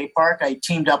from the skate park. I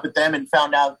teamed up with them and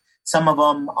found out some of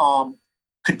them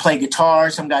could play guitar.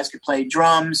 Some guys could play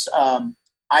drums.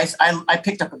 I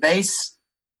picked up a bass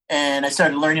and I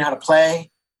started learning how to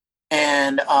play.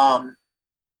 And, and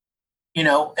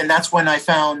that's when I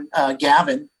found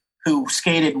Gavin, who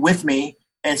skated with me,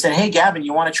 and said, "Hey, Gavin,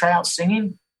 you want to try out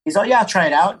singing?" He's like, "Yeah, I'll try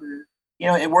it out." And,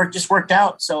 it worked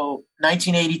out. So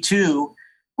 1982,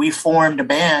 we formed a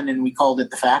band and we called it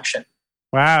The Faction.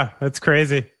 Wow, that's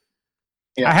crazy.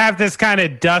 Yeah. I have this kind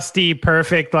of dusty,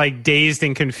 perfect, like dazed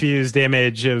and confused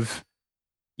image of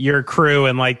your crew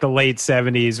in like the late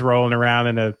 70s rolling around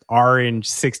in an orange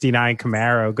 '69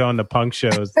 Camaro going to punk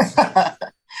shows.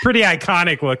 Pretty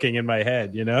iconic looking in my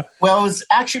head, Well, it was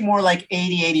actually more like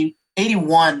 81.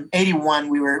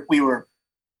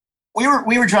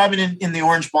 We were driving in the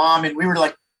Orange Bomb, and we were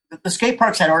like, the skate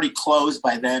parks had already closed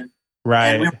by then. Right.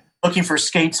 And we were looking for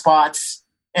skate spots,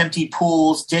 empty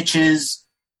pools, ditches,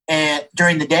 and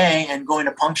during the day, and going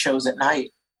to punk shows at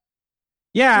night.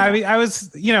 Yeah, I mean, I was,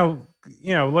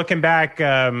 looking back,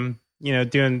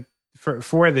 doing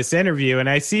for this interview, and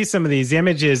I see some of these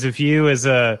images of you as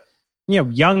a,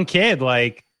 young kid.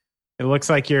 Like, it looks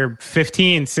like you're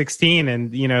 15, 16,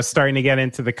 and starting to get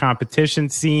into the competition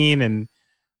scene, and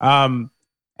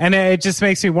it just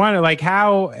makes me wonder, like,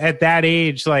 how at that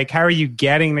age, like, how are you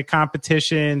getting the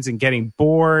competitions and getting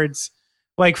boards?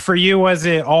 Like, for you, was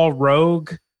it all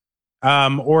rogue?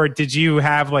 Or did you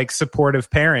have like supportive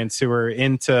parents who were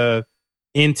into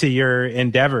your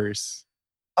endeavors?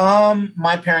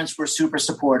 My parents were super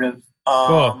supportive.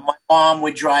 Cool. My mom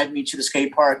would drive me to the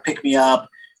skate park, pick me up.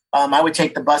 I would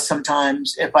take the bus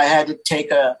sometimes. If I had to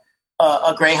take a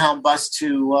Greyhound bus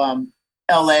to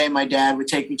LA, my dad would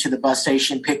take me to the bus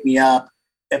station, pick me up.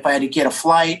 If I had to get a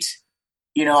flight,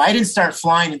 I didn't start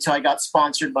flying until I got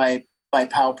sponsored by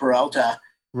Powell Peralta,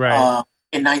 right,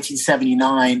 in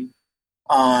 1979.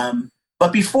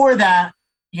 But before that,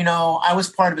 I was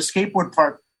part of a skateboard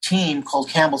park team called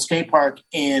Campbell Skate Park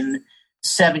in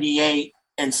 78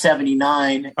 and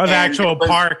 79. Oh, the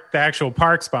actual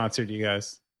park sponsored you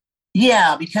guys.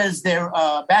 Yeah, because there,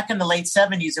 back in the late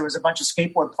 70s, there was a bunch of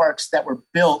skateboard parks that were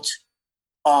built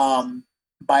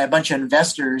by a bunch of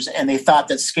investors, and they thought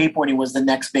that skateboarding was the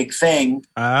next big thing.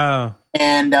 Oh.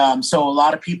 And so a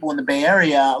lot of people in the Bay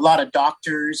Area, a lot of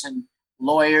doctors and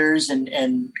lawyers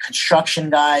and construction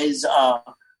guys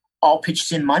all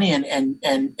pitched in money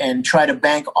and try to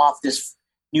bank off this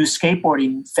new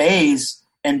skateboarding phase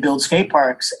and build skate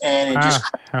parks. And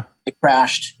it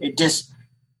crashed. It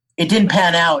didn't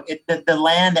pan out. The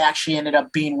land actually ended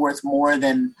up being worth more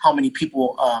than how many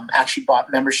people actually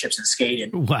bought memberships and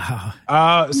skated. Wow.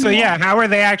 How are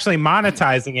they actually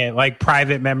monetizing it? Like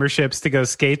private memberships to go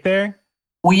skate there?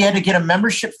 We had to get a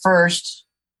membership first,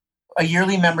 a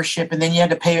yearly membership, and then you had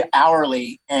to pay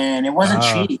hourly. And it wasn't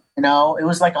cheap, it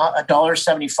was like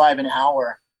 $1.75 an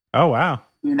hour. Oh, wow.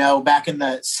 Back in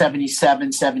the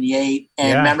 77, 78.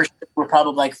 And memberships were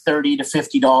probably like $30 to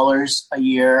 $50 a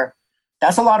year.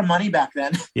 That's a lot of money back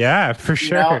then. Yeah, for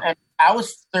sure. And I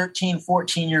was 13,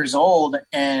 14 years old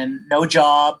and no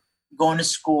job, going to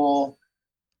school.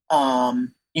 So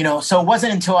it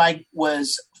wasn't until I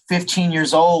was 15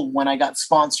 years old when I got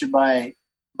sponsored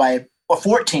or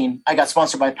 14, I got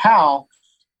sponsored by Powell.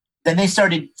 Then they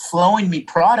started flowing me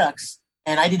products,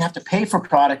 and I didn't have to pay for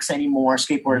products anymore,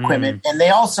 skateboard equipment. And they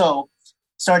also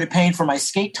started paying for my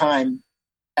skate time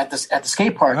at the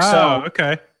skate park. Oh, so,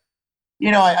 okay.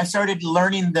 I started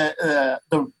learning the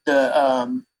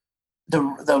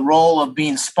role of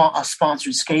being a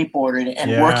sponsored skateboarder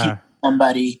and working with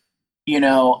somebody, and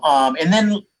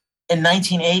then in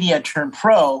 1980 I turned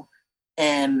pro,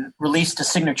 and released a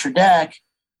signature deck.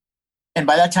 And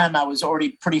by that time, I was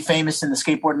already pretty famous in the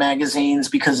skateboard magazines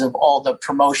because of all the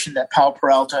promotion that Powell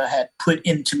Peralta had put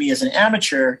into me as an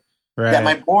amateur, that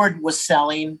my board was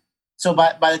selling. So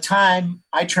by the time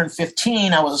I turned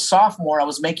 15, I was a sophomore. I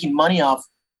was making money off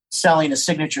selling a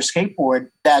signature skateboard.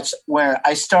 That's where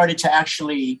I started to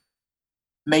actually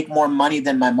make more money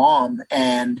than my mom.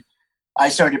 And I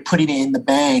started putting it in the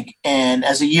bank. And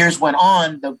as the years went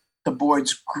on, the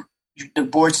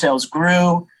board sales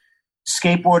grew.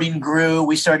 Skateboarding grew.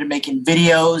 We started making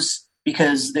videos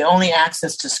because the only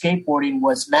access to skateboarding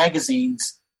was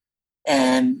magazines.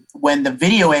 And when the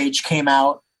video age came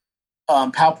out,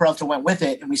 Powell Peralta went with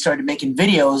it, and we started making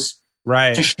videos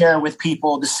to share with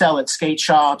people, to sell at skate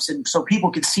shops, and so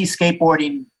people could see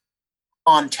skateboarding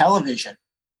on television.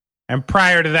 And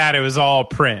prior to that, it was all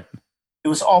print. It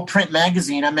was all print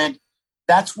magazine. I mean,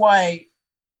 that's why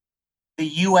the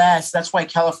U.S., that's why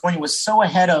California was so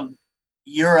ahead of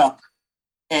Europe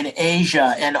and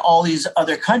Asia and all these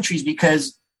other countries,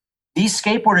 because these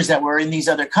skateboarders that were in these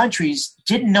other countries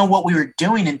didn't know what we were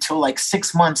doing until like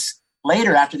 6 months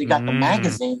later after they got the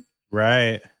magazine.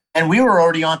 Right. And we were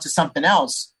already on to something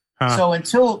else. So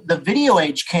until the video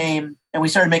age came and we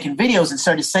started making videos and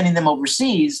started sending them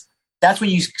overseas, that's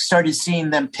when you started seeing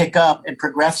them pick up and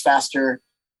progress faster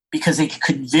because they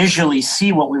could visually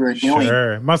see what we were doing.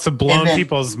 Sure. It must have blown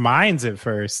people's minds at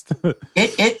first.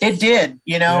 It did,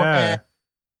 you know. Yeah. And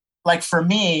like for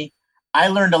me, I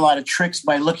learned a lot of tricks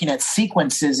by looking at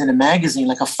sequences in a magazine,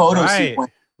 like a photo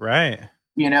sequence. Right.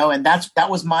 You know, and that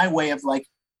was my way of like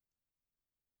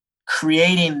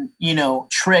creating, you know,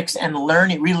 tricks and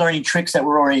relearning tricks that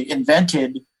were already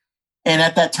invented. And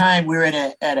at that time, we were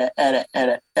at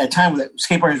a time where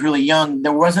skateboarding was really young.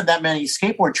 There wasn't that many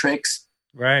skateboard tricks.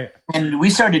 Right. And we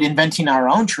started inventing our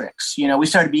own tricks. You know, we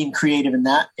started being creative in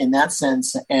that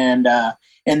sense. And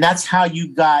that's how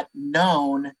you got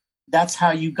known. That's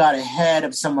how you got ahead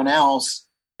of someone else.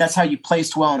 That's how you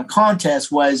placed well in a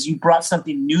contest, was you brought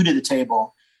something new to the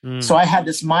table. So I had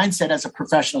this mindset as a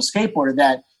professional skateboarder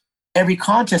that every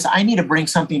contest, I need to bring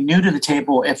something new to the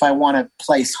table if I want to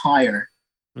place higher.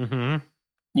 You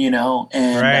know,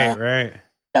 and right.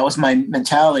 That was my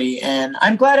mentality. And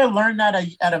I'm glad I learned that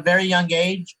at a very young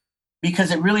age,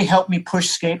 because it really helped me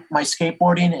push my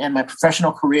skateboarding and my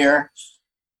professional career.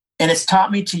 And it's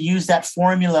taught me to use that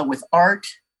formula with art.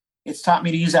 It's taught me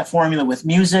to use that formula with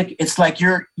music. It's like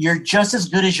you're just as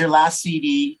good as your last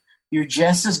CD. You're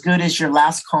just as good as your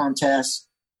last contest.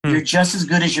 You're just as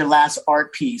good as your last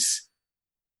art piece.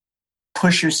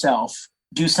 Push yourself.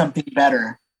 Do something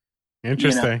better.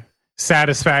 Interesting. You know?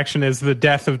 Satisfaction is the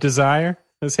death of desire,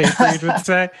 as Hatebreed would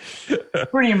say.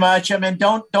 Pretty much. I mean,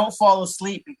 don't fall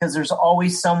asleep, because there's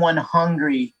always someone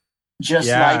hungry just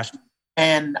like you.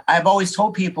 And I've always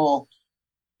told people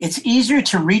it's easier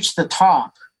to reach the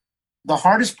top. The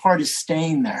hardest part is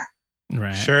staying there.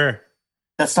 Right. Sure.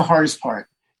 That's the hardest part.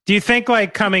 Do you think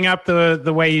like coming up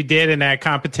the way you did in that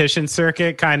competition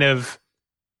circuit kind of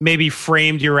maybe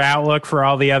framed your outlook for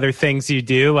all the other things you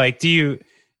do? Like, do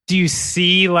you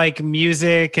see like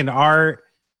music and art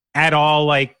at all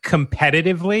like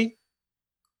competitively?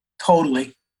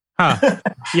 Totally. Huh.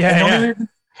 Yeah.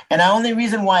 And the only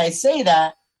reason why I say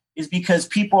that is because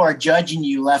people are judging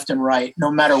you left and right, no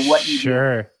matter what you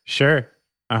do. Sure.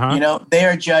 Uh-huh. You know, they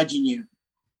are judging you.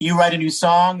 You write a new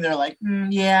song, they're like,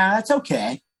 yeah, that's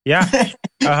okay. Yeah.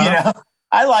 You know,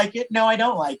 I like it. No, I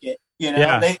don't like it. You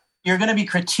know, you're going to be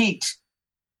critiqued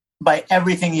by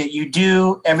everything that you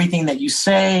do, everything that you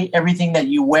say, everything that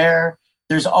you wear.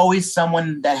 There's always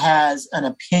someone that has an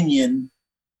opinion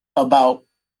about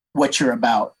what you're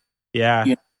about. Yeah.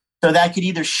 You know? So that could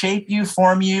either shape you,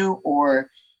 form you, or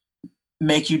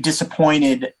make you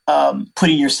disappointed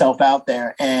putting yourself out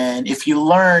there. And if you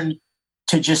learn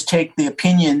to just take the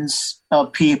opinions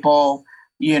of people,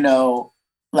 you know,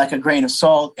 like a grain of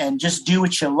salt, and just do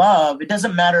what you love, it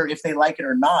doesn't matter if they like it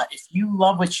or not. If you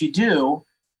love what you do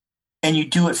and you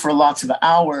do it for lots of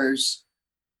hours,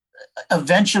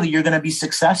 eventually you're going to be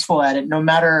successful at it, no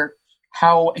matter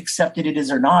how accepted it is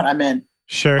or not. I mean,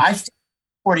 sure. I started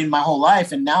skateboarding my whole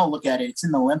life, and now look at it. It's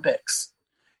in the Olympics.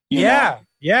 You know?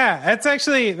 Yeah. That's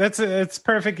actually, it's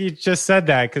perfect. You just said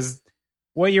that, because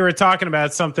what you were talking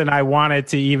about, something I wanted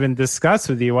to even discuss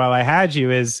with you while I had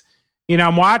you is, you know,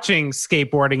 I'm watching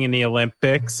skateboarding in the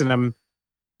Olympics, and I'm,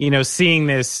 you know, seeing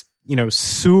this, you know,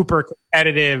 super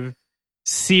competitive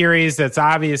series that's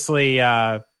obviously,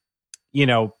 you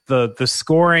know, the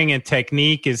scoring and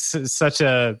technique is such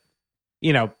a,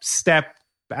 you know, step,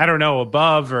 I don't know,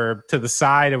 above or to the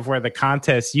side of where the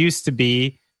contest used to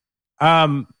be.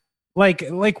 like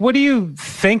what do you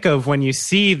think of when you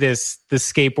see the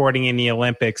skateboarding in the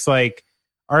Olympics? Like,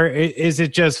 is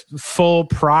it just full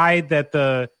pride that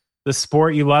the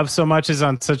sport you love so much is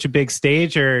on such a big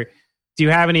stage, or do you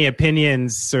have any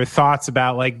opinions or thoughts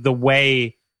about like the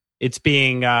way it's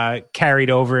being carried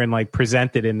over and like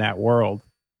presented in that world?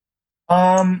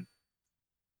 I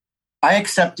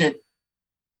accept it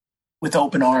with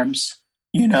open arms,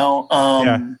 you know.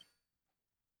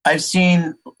 I've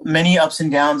seen many ups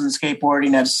and downs in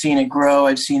skateboarding. I've seen it grow.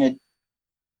 I've seen it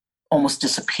almost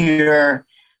disappear.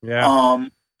 Yeah.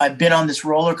 I've been on this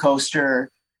roller coaster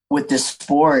with this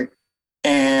sport,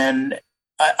 and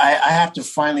I have to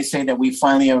finally say that we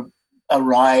finally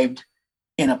arrived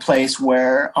in a place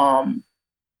where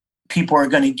people are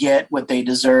going to get what they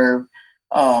deserve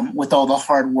with all the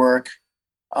hard work.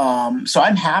 So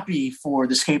I'm happy for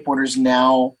the skateboarders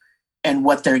now and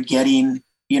what they're getting.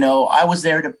 You know, I was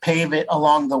there to pave it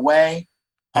along the way.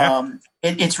 Yeah.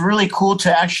 It's really cool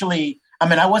to actually, I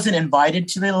mean, I wasn't invited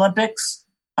to the Olympics.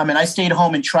 I mean, I stayed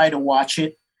home and tried to watch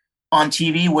it on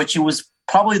TV, which it was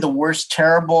probably the worst,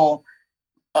 terrible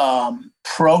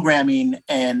programming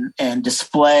and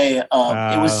display.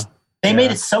 They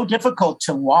made it so difficult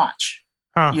to watch,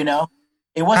 you know?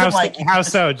 It wasn't how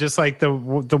so? Just like the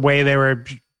way they were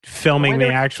filming the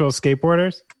actual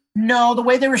skateboarders? No, the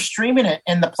way they were streaming it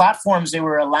and the platforms they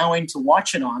were allowing to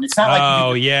watch it on. It's not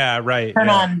like you right. Turn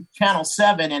on Channel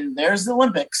 7 and there's the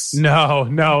Olympics. No,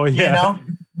 yeah. You know?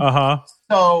 Uh-huh.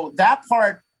 So that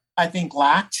part I think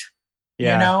lacked.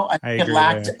 Yeah, you know, I think it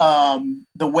lacked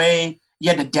the way you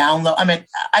had to download. I mean,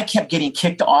 I kept getting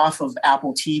kicked off of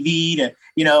Apple TV to,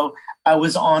 you know, I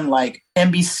was on like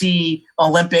NBC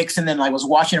Olympics and then I was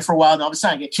watching it for a while and all of a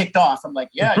sudden I get kicked off. I'm like,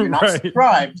 yeah, you're not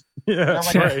subscribed. Yeah, and I'm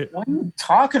like, what are you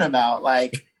talking about?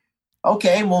 Like,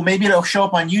 okay, well, maybe it'll show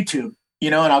up on YouTube,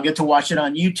 you know, and I'll get to watch it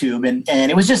on YouTube.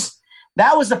 And it was just,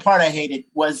 that was the part I hated,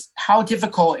 was how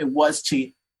difficult it was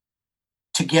to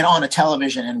get on a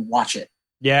television and watch it.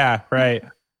 Yeah, right.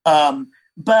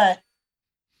 But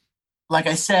like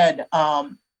I said,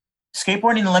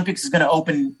 skateboarding Olympics is going to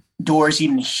open doors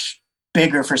even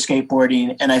bigger for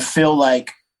skateboarding. And I feel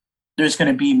like there's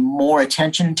going to be more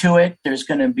attention to it. There's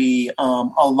going to be a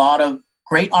lot of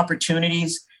great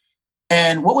opportunities.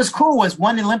 And what was cool was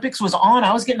when the Olympics was on,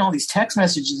 I was getting all these text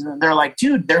messages and they're like,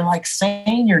 dude, they're like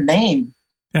saying your name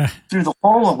through the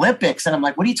whole Olympics. And I'm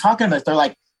like, what are you talking about? They're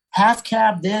like, half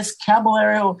cab this,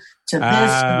 Caballero to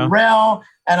this, rail.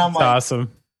 And I'm like,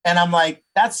 awesome. And I'm like,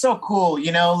 that's so cool.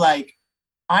 You know, like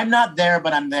I'm not there,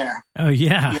 but I'm there. Oh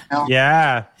yeah. You know?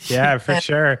 Yeah, for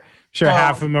sure. Sure,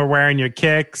 half of them are wearing your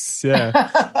kicks.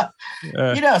 Yeah.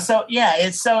 You know, so yeah,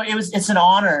 it's an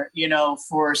honor, you know,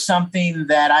 for something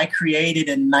that I created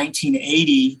in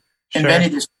 1980,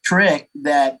 invented this trick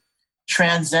that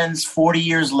transcends 40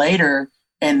 years later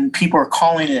and people are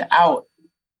calling it out.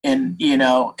 And, you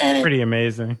know, and pretty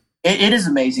amazing. It is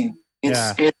amazing.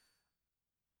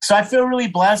 So I feel really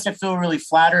blessed. I feel really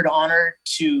flattered, honored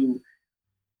to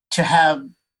have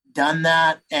done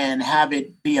that and have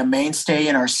it be a mainstay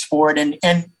in our sport. And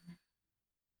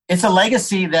it's a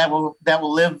legacy that will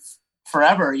live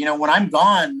forever. You know, when I'm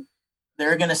gone,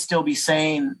 they're going to still be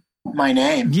saying my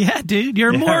name. Yeah, dude,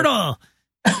 you're immortal.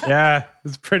 Yeah,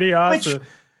 it's pretty awesome.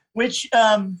 Which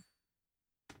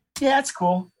yeah, it's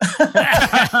cool.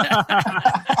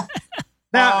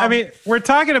 Now, I mean, we're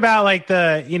talking about like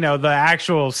the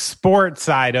actual sport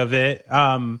side of it.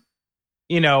 But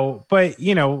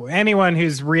anyone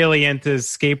who's really into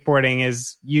skateboarding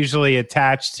is usually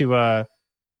attached to a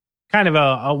kind of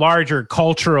a larger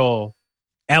cultural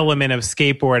element of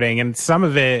skateboarding. And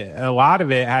a lot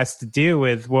of it has to do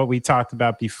with what we talked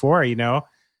about before,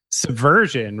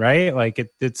 subversion, right? Like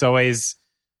it's always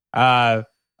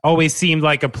seemed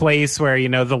like a place where,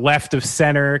 the left of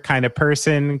center kind of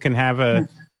person can have a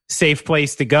safe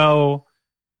place to go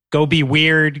be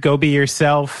weird, go be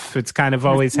yourself. It's kind of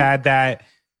always had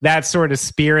that sort of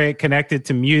spirit connected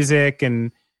to music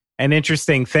and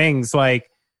interesting things. Like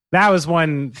that was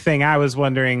one thing I was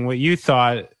wondering what you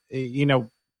thought.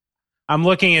 I'm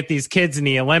looking at these kids in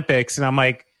the Olympics and I'm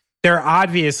like, they're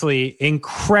obviously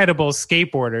incredible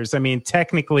skateboarders. I mean,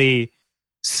 technically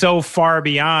so far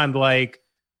beyond like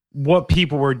what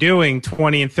people were doing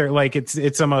 20 and 30, like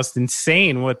it's almost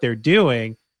insane what they're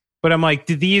doing. But I'm like,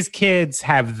 do these kids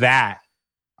have that?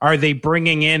 Are they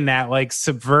bringing in that like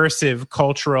subversive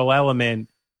cultural element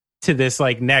to this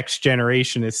like next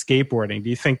generation of skateboarding? Do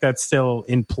you think that's still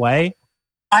in play?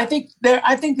 I think there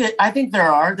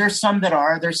are. There's some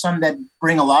that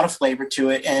bring a lot of flavor to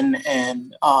it,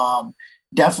 and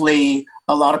definitely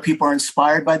a lot of people are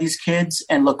inspired by these kids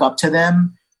and look up to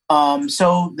them.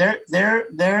 So they're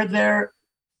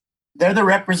the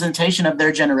representation of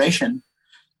their generation.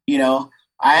 You know,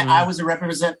 I was a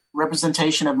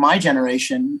representation of my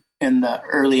generation in the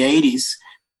early 80s,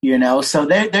 you know, so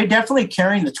they're definitely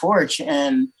carrying the torch,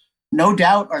 and no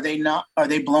doubt are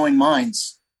they blowing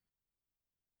minds.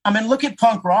 I mean, look at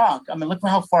punk rock. I mean, look at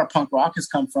how far punk rock has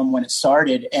come from when it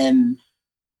started. And,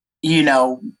 you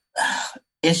know,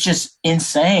 it's just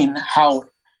insane how,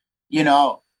 you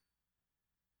know,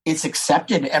 it's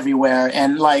accepted everywhere.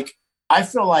 And like, I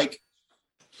feel like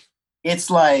it's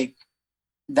like,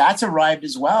 that's arrived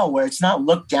as well, where it's not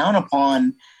looked down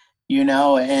upon, you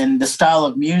know, and the style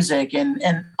of music. And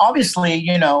obviously,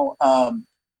 you know,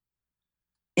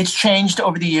 it's changed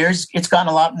over the years. It's gotten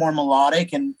a lot more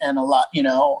melodic and a lot, you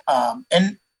know,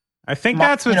 and I think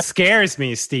that's what scares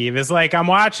me, Steve, is like, I'm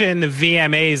watching the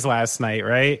VMAs last night,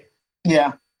 right?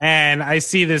 Yeah. And I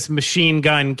see this Machine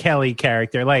Gun Kelly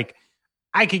character. Like,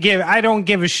 I don't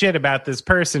give a shit about this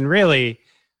person really,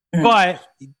 but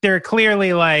they're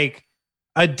clearly like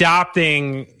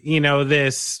adopting, you know,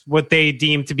 this, what they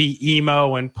deem to be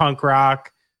emo and punk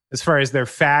rock as far as their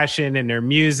fashion and their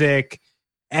music.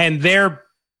 And they're,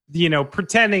 you know,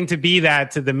 pretending to be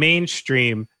that to the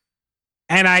mainstream.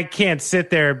 And I can't sit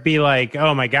there and be like,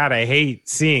 oh my God, I hate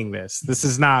seeing this. This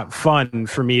is not fun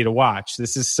for me to watch.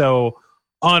 This is so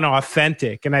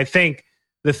unauthentic. And I think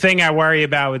the thing I worry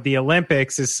about with the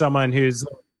Olympics is someone who's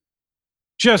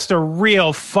just a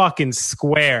real fucking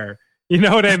square. You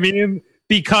know what I mean?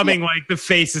 Becoming like the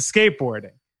face of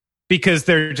skateboarding because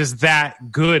they're just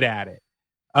that good at it.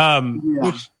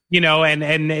 Which, you know,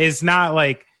 and is not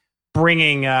like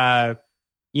bringing,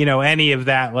 you know, any of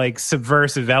that like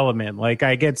subversive element. Like,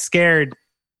 I get scared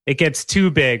it gets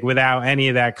too big without any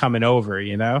of that coming over,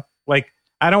 you know? Like,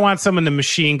 I don't want someone to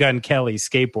Machine Gun Kelly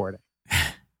skateboarding.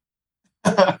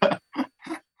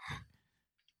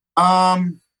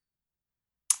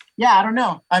 Yeah, I don't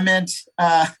know. I meant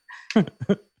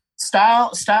the style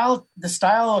of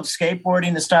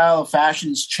skateboarding, the style of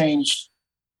fashion's changed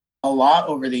a lot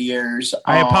over the years.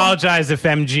 I apologize if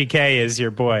MGK is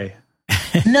your boy.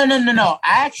 No.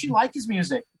 I actually like his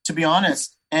music, to be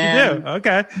honest. And you do?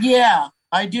 Okay. Yeah,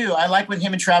 I do. I like what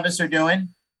him and Travis are doing.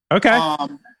 Okay.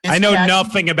 I know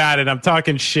nothing about it. I'm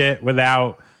talking shit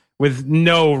with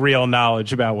no real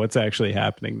knowledge about what's actually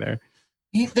happening there.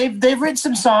 They've written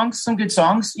some songs, some good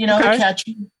songs. You know, okay. They're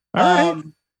catchy. All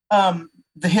right.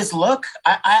 His look,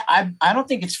 I don't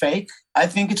think it's fake. I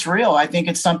think it's real. I think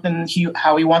it's something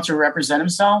how he wants to represent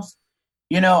himself.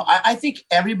 You know, I think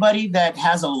everybody that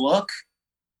has a look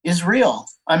is real.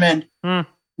 I mean,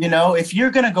 you know, if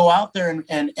you're going to go out there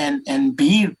and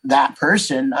be that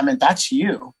person, I mean, that's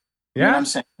you. Yeah. You know what I'm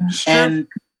saying? Sure.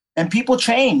 And people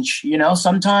change, you know,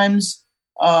 sometimes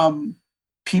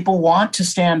people want to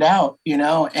stand out, you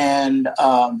know, and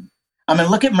I mean,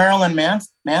 look at Marilyn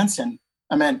Manson.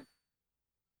 I mean,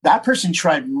 that person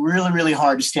tried really, really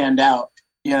hard to stand out.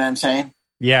 You know what I'm saying?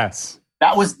 Yes.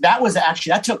 That was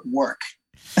actually, that took work.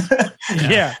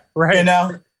 Yeah. Right. You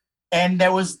know, and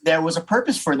there was a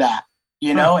purpose for that,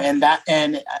 you know,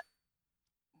 and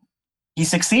he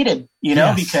succeeded, you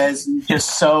know, because he's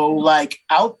just so like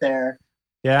out there.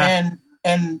 Yeah.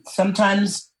 And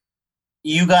sometimes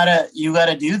you gotta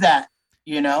do that,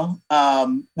 you know.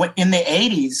 In the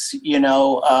 80s, you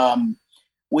know,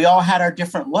 we all had our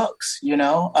different looks, you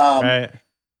know. Right.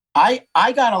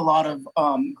 I got a lot of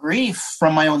grief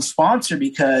from my own sponsor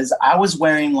because I was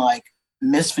wearing like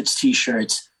Misfits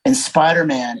t-shirts and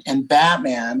Spider-Man and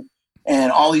Batman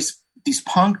and all these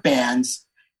punk bands,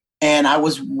 and I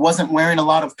wasn't wearing a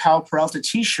lot of Powell Peralta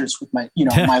t-shirts with my, you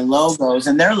know, my logos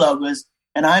and their logos.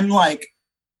 And I'm like,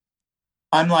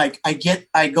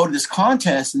 I go to this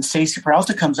contest and Stacey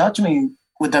Peralta comes up to me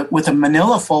with a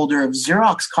manila folder of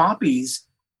Xerox copies.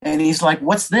 And he's like,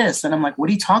 "What's this?" And I'm like, "What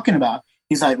are you talking about?"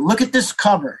 He's like, "Look at this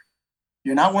cover.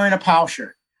 You're not wearing a Powell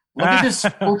shirt. Look at this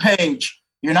full page.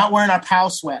 You're not wearing our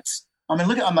Powell sweats." I mean,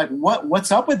 I'm like,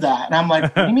 what's up with that? And I'm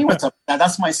like, what do you mean what's up with that?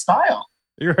 That's my style.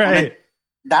 You're right. I mean,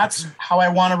 that's how I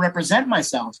want to represent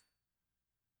myself.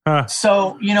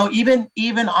 So, you know, even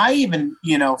I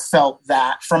you know, felt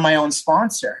that from my own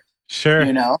sponsor. Sure.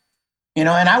 You know, and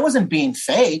I wasn't being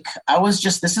fake. I was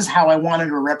just, this is how I wanted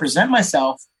to represent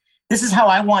myself. This is how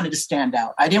I wanted to stand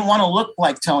out. I didn't want to look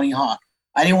like Tony Hawk.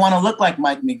 I didn't want to look like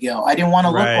Mike McGill. I didn't want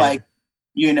to look like,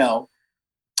 you know,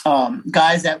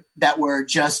 guys that were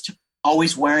just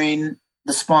always wearing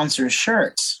the sponsor's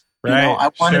shirts. Right. You know, I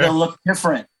wanted to look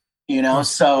different, you know,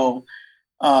 so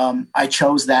I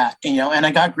chose that, you know, and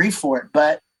I got grief for it.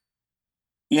 But,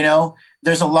 you know,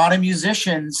 there's a lot of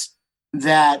musicians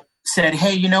that said,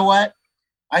 "Hey, you know what?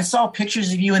 I saw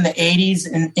pictures of you in the 80s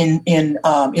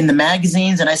in the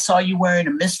magazines, and I saw you wearing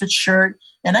a Misfits shirt,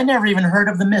 and I never even heard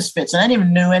of the Misfits, and I didn't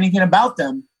even know anything about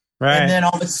them. Right. And then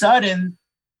all of a sudden,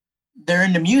 they're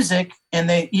into music, and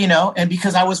they, and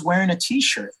because I was wearing a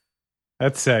T-shirt.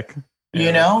 That's sick.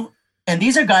 And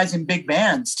these are guys in big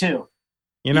bands too.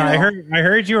 I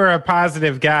heard you were a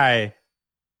positive guy,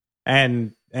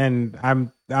 and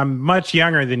I'm much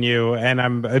younger than you, and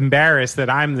I'm embarrassed that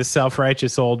I'm the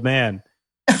self-righteous old man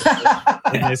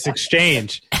in this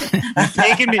exchange.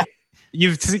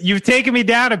 You've taken me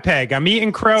down a peg. I'm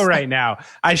eating crow right now.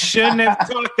 I shouldn't have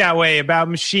talked that way about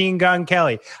Machine Gun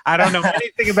Kelly. I don't know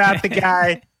anything about the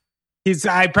guy.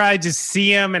 I probably just see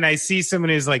him, and I see someone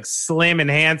who's like slim and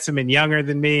handsome and younger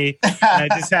than me. And I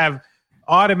just have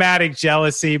automatic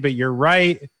jealousy, but you're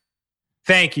right.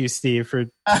 Thank you, Steve, for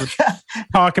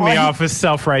talking me off a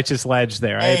self-righteous ledge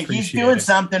there. I appreciate he's doing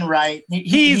something right.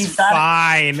 He's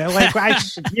fine.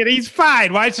 He's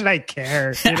fine. Why should I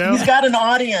care? He's got an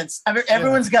audience.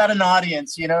 Everyone's got an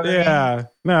audience. You know what I mean? Yeah.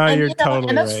 No, you're totally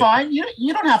and that's right. fine.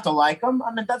 You don't have to like them.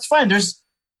 I mean, that's fine.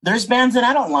 There's bands that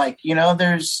I don't like.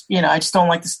 I just don't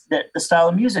like the style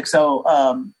of music. So,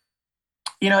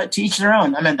 to each their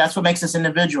own. I mean, that's what makes us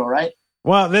individual, right?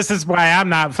 Well, this is why I'm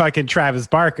not fucking Travis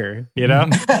Barker,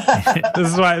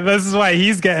 This is why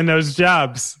he's getting those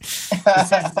jobs.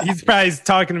 He's probably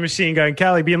talking to Machine Gun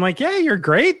Kelly, being like, "Yeah, you're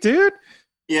great, dude.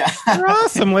 Yeah, you're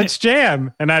awesome. Let's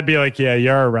jam." And I'd be like, "Yeah,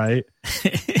 you're right."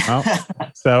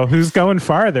 So who's going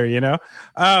farther,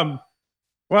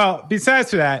 Well, besides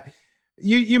that,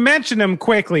 you mentioned him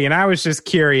quickly, and I was just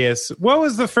curious. What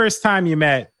was the first time you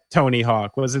met Tony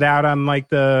Hawk? Was it out on like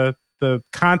the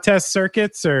contest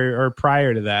circuits or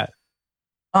prior to that?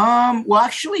 Well,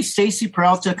 actually, Stacy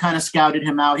Peralta kind of scouted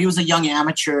him out. He was a young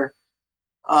amateur.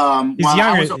 He's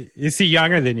younger. Is he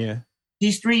younger than you?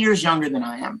 He's 3 years younger than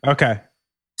I am. Okay.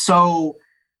 So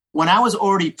when I was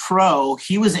already pro,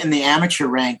 he was in the amateur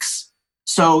ranks.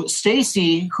 So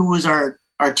Stacy, who was our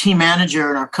team manager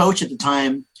and our coach at the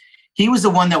time, he was the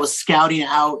one that was scouting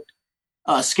out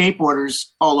skateboarders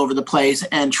all over the place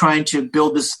and trying to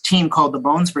build this team called the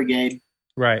Bones Brigade.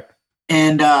 Right.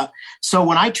 And so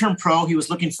when I turned pro, he was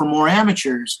looking for more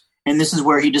amateurs. And this is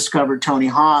where he discovered Tony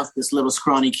Hawk, this little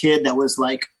scrawny kid that was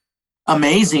like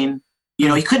amazing.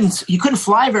 He couldn't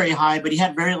fly very high, but he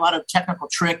had a lot of technical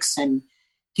tricks, and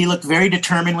he looked very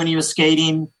determined when he was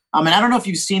skating. I don't know if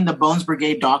you've seen the Bones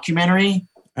Brigade documentary.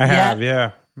 I have,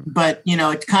 yeah. But,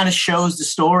 it kind of shows the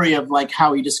story of like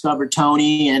how he discovered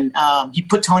Tony, and he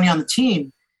put Tony on the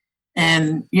team,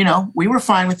 and, we were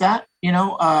fine with that.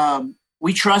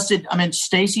 We trusted,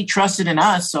 Stacy trusted in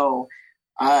us. So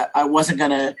I wasn't going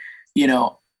to,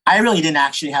 I really didn't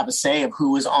actually have a say of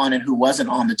who was on and who wasn't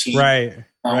on the team. Right.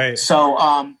 Right. So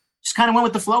just kind of went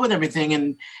with the flow with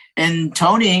everything. And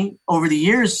Tony, over the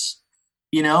years,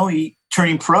 he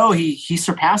turning pro, he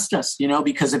surpassed us,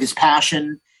 because of his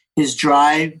passion, his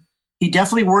drive. He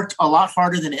definitely worked a lot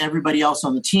harder than everybody else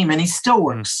on the team, and he still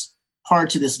works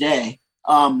hard to this day.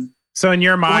 So in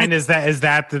your mind, is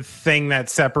that the thing that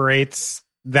separates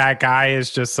that guy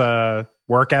is just a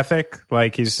work ethic?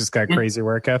 Like he's just got crazy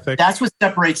work ethic? That's what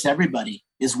separates everybody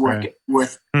is work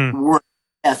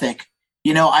ethic.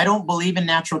 I don't believe in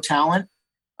natural talent.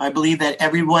 I believe that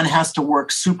everyone has to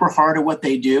work super hard at what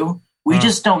they do. We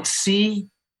just don't see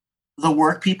the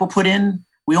work people put in.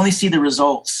 We only see the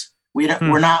results.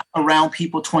 We're not around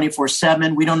people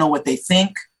 24/7. We don't know what they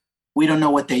think. We don't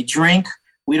know what they drink.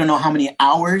 We don't know how many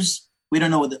hours. We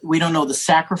don't know the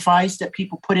sacrifice that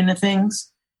people put into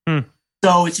things.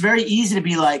 So it's very easy to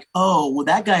be like, oh, well,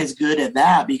 that guy's good at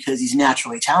that because he's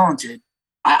naturally talented.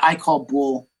 I call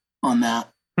bull on that.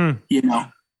 Yeah.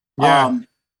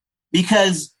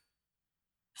 Because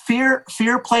fear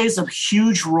plays a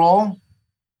huge role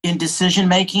in decision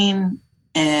making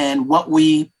and what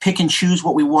we pick and choose,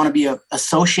 what we want to be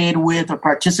associated with or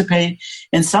participate.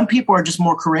 And some people are just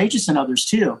more courageous than others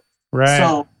too. Right.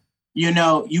 So, you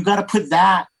got to put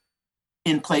that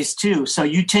in place too. So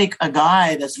you take a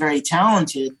guy that's very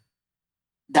talented,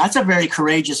 that's a very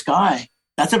courageous guy.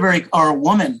 Or a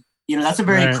woman, that's a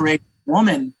very courageous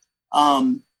woman.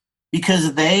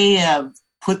 Because they have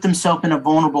put themselves in a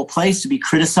vulnerable place to be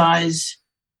criticized.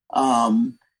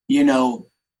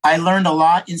 I learned a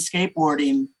lot in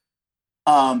skateboarding.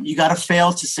 You got to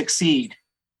fail to succeed.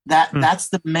 That's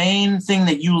the main thing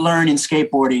that you learn in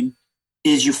skateboarding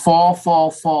is you fall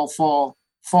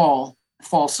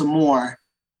some more,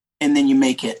 and then you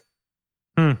make it,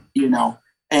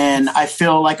 And I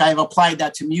feel like I've applied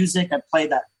that to music. I applied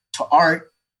that to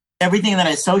art. Everything that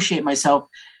I associate myself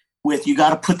you got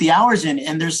to put the hours in.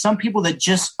 And there's some people that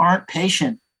just aren't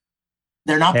patient.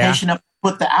 They're not patient enough to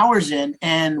put the hours in.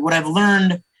 And what I've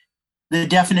learned, the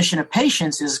definition of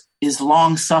patience is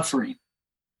long suffering.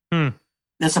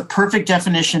 That's a perfect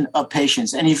definition of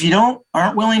patience. And if you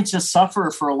aren't willing to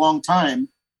suffer for a long time,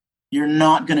 you're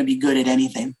not going to be good at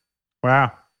anything.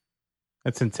 Wow.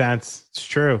 That's intense. It's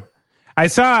true. I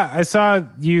saw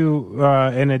you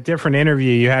in a different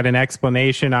interview. You had an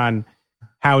explanation on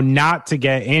how not to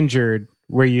get injured,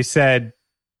 where you said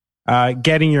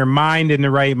getting your mind in the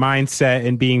right mindset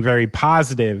and being very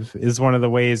positive is one of the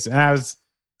ways. And I was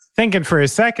thinking for a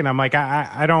second, I'm like,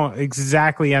 I don't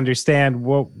exactly understand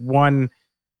what one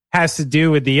has to do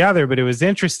with the other, but it was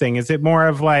interesting. Is it more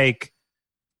of like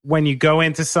when you go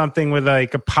into something with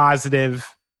like a positive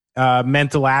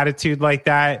mental attitude like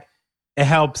that, it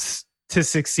helps to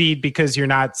succeed because you're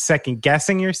not second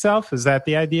guessing yourself? Is that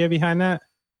the idea behind that?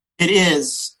 It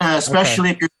is,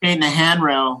 especially if you're skating a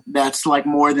handrail that's like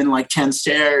more than like 10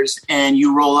 stairs and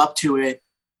you roll up to it.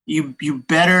 You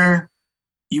better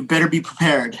be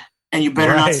prepared, and you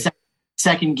better not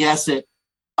second guess it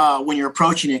when you're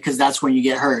approaching it, because that's when you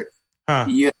get hurt.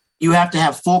 You have to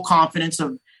have full confidence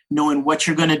of knowing what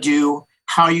you're going to do,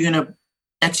 how you're going to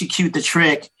execute the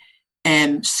trick,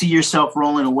 and see yourself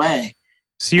rolling away.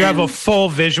 So you have a full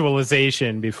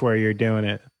visualization before you're doing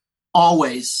it.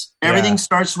 Always. Everything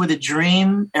starts with a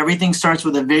dream. Everything starts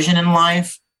with a vision in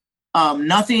life.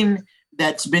 Nothing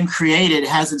that's been created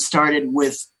hasn't started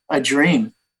with a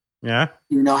dream. Yeah.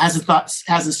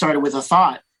 Hasn't started with a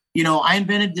thought. I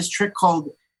invented this trick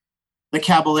called the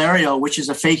Caballero, which is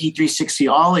a fakie 360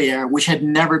 ollie air, which had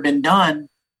never been done.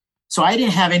 So I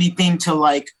didn't have anything to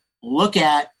like look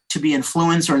at to be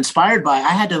influenced or inspired by. I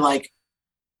had to like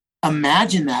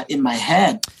imagine that in my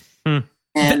head.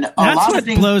 And that's what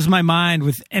blows my mind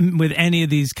with any of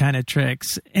these kind of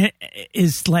tricks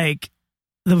is like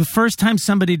the first time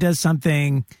somebody does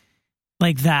something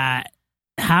like that,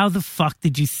 how the fuck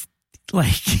did you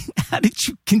how did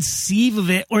you conceive of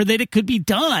it, or that it could be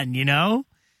done,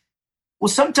 Well,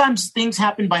 sometimes things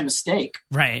happen by mistake.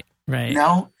 Right.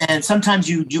 And sometimes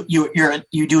you do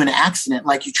an accident,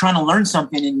 like you're trying to learn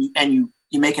something and you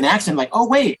make an accident, like, oh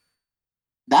wait,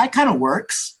 that kind of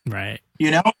works. Right.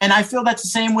 And I feel that's the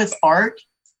same with art.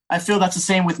 I feel that's the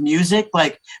same with music.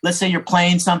 Like, let's say you're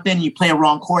playing something and you play a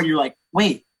wrong chord. You're like,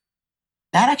 wait,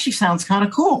 that actually sounds kind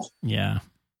of cool. Yeah.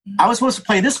 I was supposed to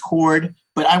play this chord,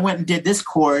 but I went and did this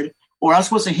chord, or I was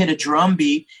supposed to hit a drum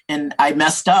beat and I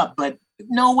messed up, but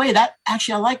no way, that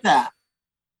actually, I like that.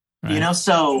 Right.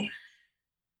 So,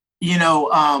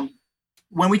 when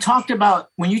you talked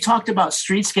about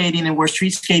street skating and where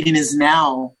street skating is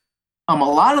now, a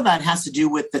lot of that has to do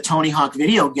with the Tony Hawk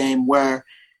video game, where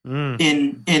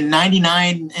in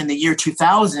 99, in the year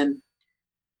 2000,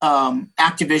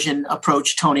 Activision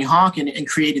approached Tony Hawk and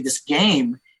created this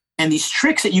game. And these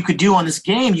tricks that you could do on this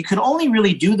game, you could only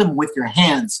really do them with your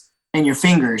hands and your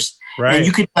fingers. Right. And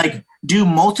you could like do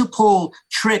multiple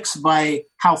tricks by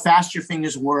how fast your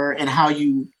fingers were and how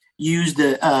you use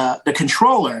the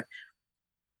controller.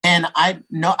 And I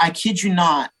kid you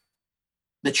not,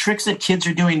 the tricks that kids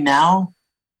are doing now,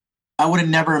 I would have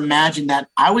never imagined that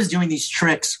I was doing these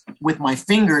tricks with my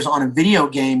fingers on a video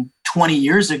game 20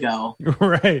 years ago.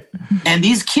 Right. And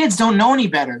these kids don't know any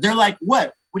better. They're like,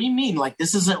 what? What do you mean? Like,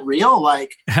 this isn't real?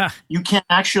 Like, you can't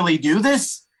actually do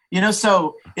this?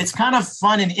 So it's kind of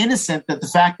fun and innocent that the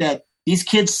fact that these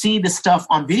kids see this stuff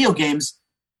on video games,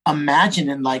 imagine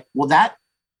and like, well, that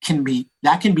can be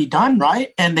done,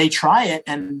 right? And they try it,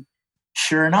 and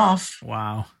sure enough,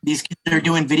 wow, these kids are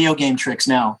doing video game tricks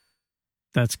now.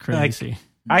 That's crazy.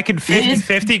 I can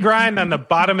 50-50 grind on the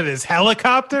bottom of this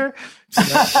helicopter.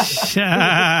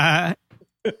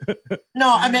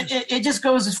 No, I mean, it just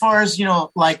goes as far as,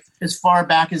 like as far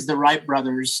back as the Wright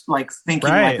brothers, like thinking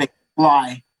like they can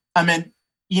fly. I mean,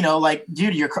 like,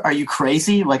 dude, are you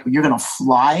crazy? Like, you're going to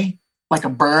fly like a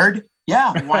bird?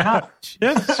 Yeah, why not?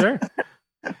 Yeah, sure.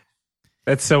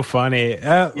 That's so funny.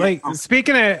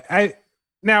 Speaking of,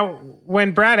 now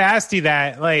when Brad asked you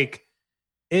that, like,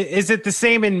 is it the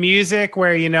same in music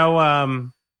where,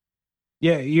 you're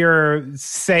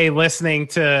say listening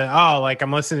to,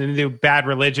 I'm listening to the new Bad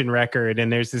Religion record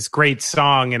and there's this great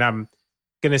song and I'm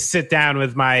going to sit down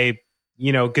with my,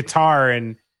 guitar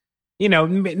and,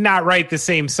 not write the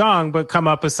same song, but come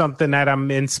up with something that I'm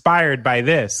inspired by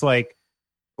this. Like,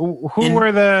 who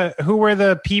were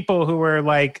the people who were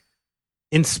like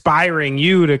inspiring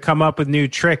you to come up with new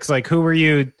tricks? Like, who were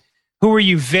you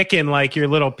vicking like your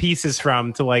little pieces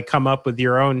from to like come up with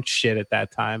your own shit at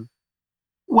that time?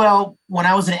 Well, when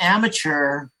I was an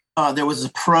amateur, there was a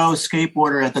pro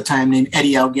skateboarder at the time named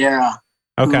Eddie Alguera,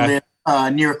 who lived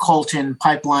near Colton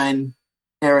Pipeline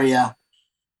area.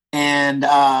 And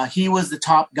he was the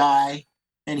top guy,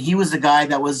 and he was the guy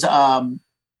that was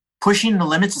pushing the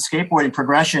limits of skateboarding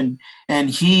progression. And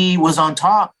he was on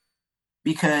top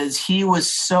because he was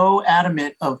so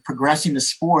adamant of progressing the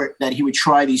sport that he would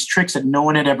try these tricks that no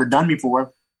one had ever done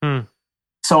before.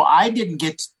 So I didn't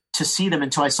get to see them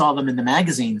until I saw them in the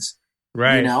magazines,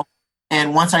 right? You know,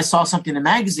 and once I saw something in the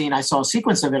magazine, I saw a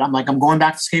sequence of it. I'm like, I'm going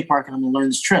back to skate park and I'm going to learn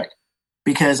this trick,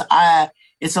 because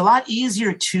it's a lot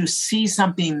easier to see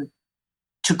something,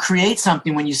 to create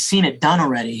something when you've seen it done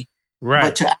already, right?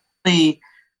 But to actually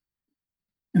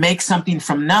make something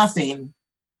from nothing,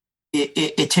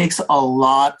 it takes a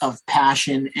lot of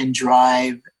passion and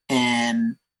drive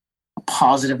and a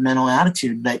positive mental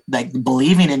attitude, like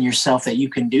believing in yourself that you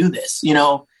can do this, you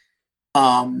know.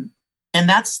 And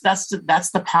that's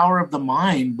the power of the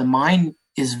mind. The mind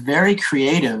is very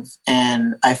creative,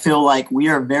 and I feel like we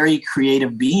are very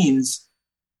creative beings,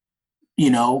 you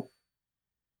know.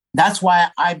 That's why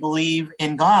I believe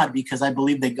in God, because I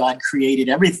believe that God created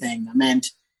everything. I mean,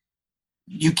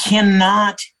 you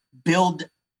cannot build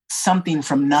something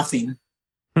from nothing.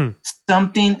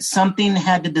 Something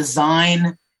had to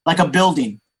design, like a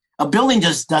building. A building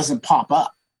just doesn't pop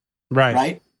up.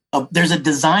 Right? There's a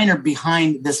designer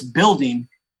behind this building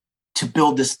to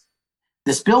build this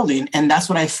building. And that's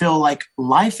what I feel like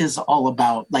life is all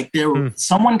about. Like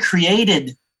someone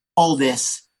created all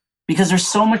this, because there's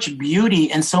so much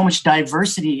beauty and so much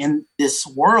diversity in this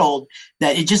world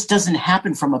that it just doesn't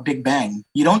happen from a big bang.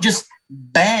 You don't just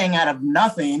bang out of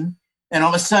nothing and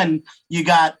all of a sudden you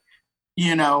got,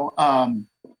 you know, I'm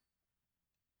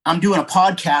doing a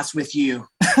podcast with you.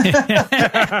 You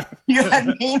know what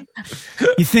I mean?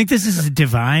 You think this is a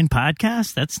divine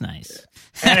podcast? That's nice.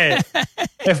 Hey,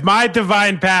 if my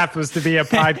divine path was to be a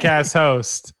podcast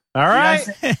host, all right.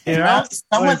 You know,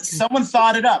 someone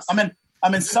thought it up. I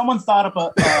mean, someone thought of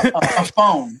a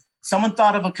phone. Someone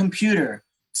thought of a computer.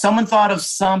 Someone thought of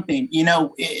something. You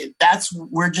know,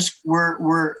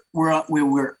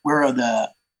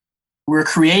 we're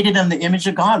created in the image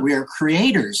of God. We are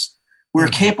creators. We're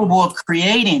capable of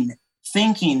creating,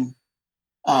 thinking,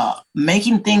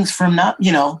 making things from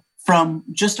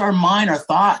just our mind, our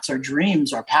thoughts, our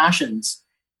dreams, our passions.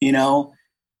 You know.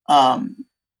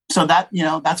 So that, you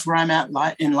know, that's where I'm at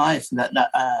in life. That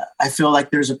I feel like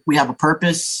we have a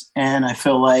purpose, and I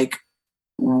feel like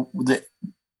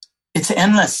it's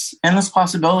endless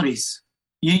possibilities.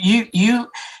 You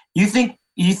think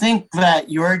that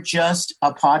you're just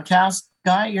a podcast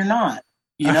guy? You're not.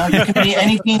 You know, you can be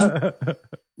anything.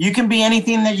 You can be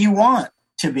anything that you want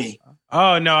to be.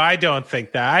 Oh no, I don't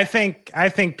think that. I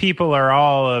think people are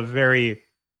all a very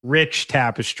rich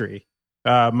tapestry,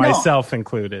 myself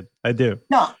included. I do.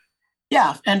 No.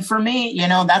 Yeah, and for me, you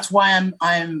know, that's why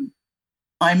I'm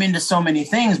into so many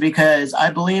things, because I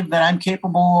believe that I'm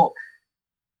capable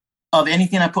of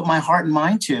anything I put my heart and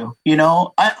mind to. You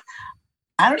know, I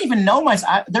don't even know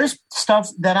myself. There's stuff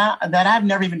that I've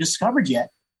never even discovered yet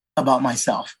about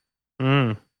myself.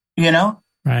 You know,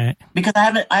 right? Because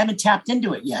I haven't tapped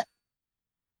into it yet.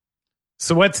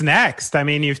 So what's next? I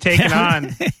mean, you've taken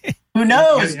on. Who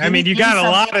knows? I mean, you got a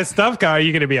lot of stuff going. Are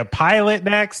you going to be a pilot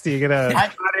next? Are you going to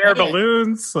hot air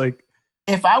balloons? Like,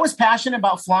 if I was passionate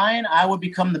about flying, I would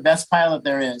become the best pilot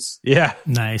there is. Yeah.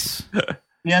 Nice. You know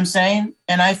what I'm saying?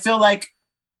 And I feel like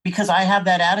because I have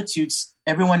that attitude,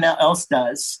 everyone else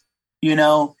does. You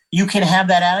know, you can have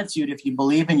that attitude if you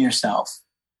believe in yourself.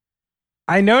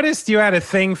 I noticed you had a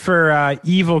thing for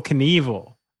Evel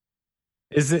Knievel.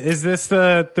 Is this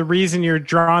the reason you're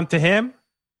drawn to him?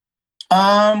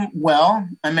 Well,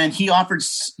 I mean, he offered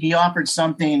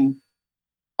something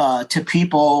to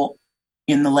people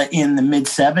in the mid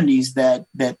 70s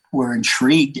that were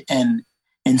intrigued and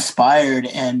inspired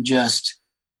and just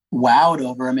wowed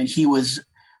over. I mean, he was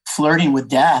flirting with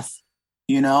death.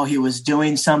 You know, he was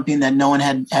doing something that no one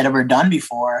had ever done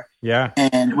before. Yeah,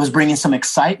 and was bringing some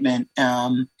excitement.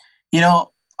 You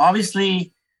know,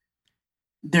 obviously,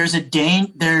 there's an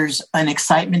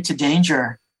excitement to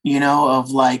danger. You know,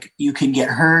 of like, you can get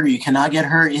hurt or you cannot get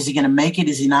hurt. Is he going to make it?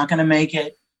 Is he not going to make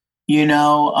it? You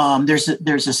know, there's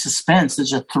a suspense.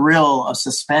 There's a thrill of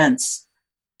suspense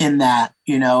in that,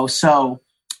 you know. So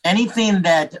anything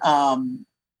that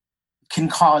can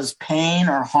cause pain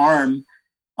or harm,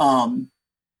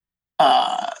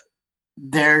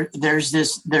 there's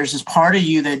this part of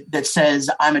you that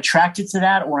says, I'm attracted to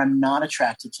that or I'm not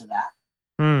attracted to that,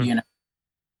 you know.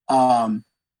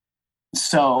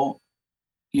 So,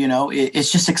 you know,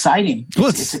 it's just exciting.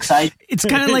 It's exciting. It's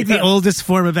kind of like the oldest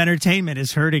form of entertainment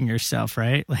is hurting yourself,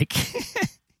 right? Like,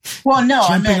 well, no,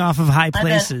 jumping off of high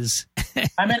places.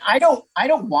 I mean, I don't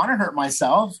want to hurt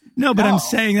myself. No, but I'm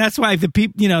saying that's why the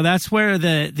people, that's where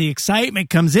the excitement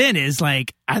comes in, is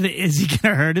like, is he going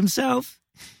to hurt himself?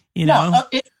 No,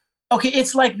 okay.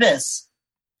 It's like this.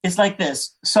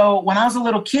 So when I was a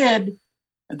little kid,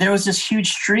 there was this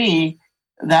huge tree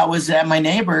that was at my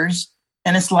neighbor's,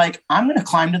 and it's like, I'm going to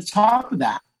climb to the top of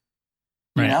that,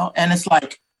 and it's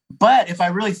like, but if I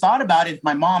really thought about it, if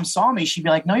my mom saw me, she'd be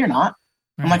like, no, you're not.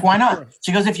 I'm like, why not?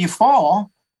 She goes, if you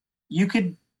fall, you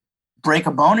could break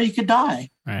a bone or you could die.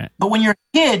 Right. But when you're a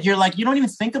kid, you're like, you don't even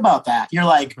think about that. You're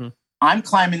like, I'm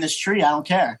climbing this tree. I don't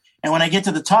care. And when I get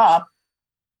to the top,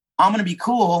 I'm going to be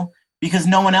cool because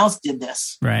no one else did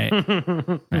this. Right.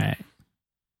 Right.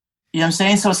 You know what I'm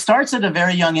saying? So it starts at a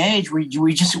very young age. We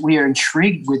are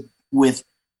intrigued with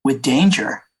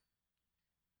danger.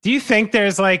 Do you think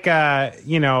there's like I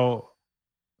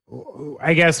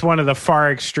guess one of the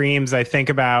far extremes I think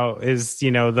about is,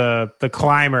 the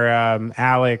climber,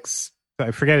 Alex,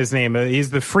 I forget his name. He's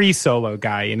the free solo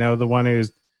guy, the one who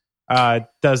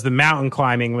does the mountain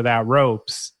climbing without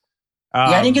ropes.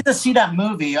 I didn't get to see that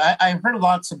movie. I heard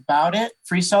lots about it,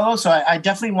 Free Solo. So I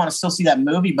definitely want to still see that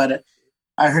movie, but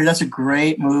I heard that's a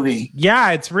great movie.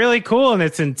 Yeah, it's really cool and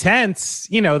it's intense.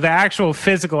 The actual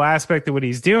physical aspect of what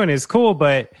he's doing is cool,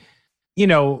 but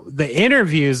the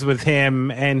interviews with him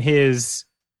and his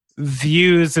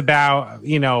views about,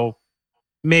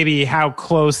 maybe how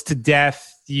close to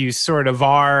death you sort of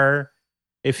are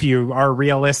if you are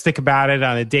realistic about it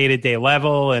on a day-to-day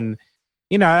level. And,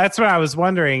 that's what I was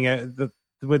wondering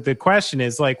with the question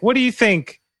is like, what do you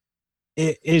think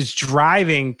is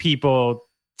driving people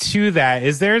to that?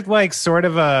 Is there like sort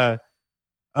of a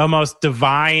almost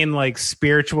divine, like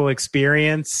spiritual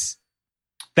experience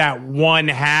that one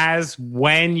has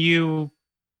when you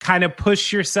kind of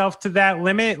push yourself to that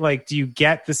limit? Like, do you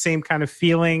get the same kind of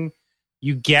feeling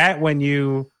you get when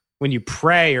you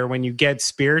pray or when you get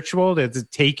spiritual? Does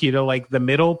it take you to like the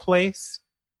middle place?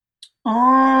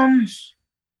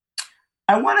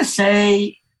 I want to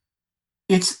say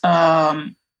it's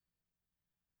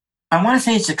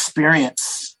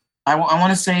experience. I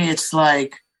want to say it's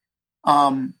like,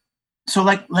 so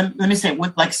like, let me say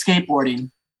with like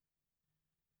skateboarding,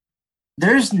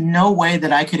 there's no way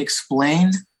that I could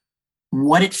explain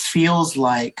what it feels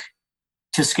like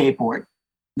to skateboard,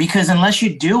 because unless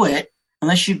you do it,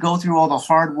 unless you go through all the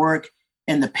hard work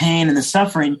and the pain and the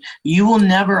suffering, you will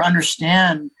never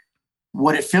understand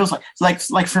what it feels like.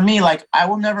 Like for me, like I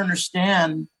will never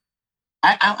understand.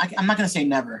 I'm not going to say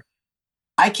never.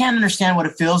 I can't understand what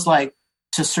it feels like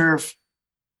to surf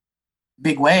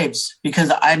big waves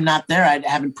because I'm not there. I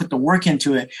haven't put the work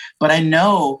into it, but I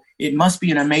know it must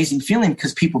be an amazing feeling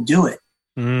because people do it,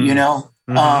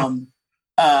 Mm-hmm.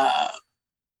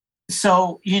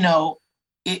 So,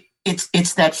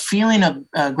 it's that feeling of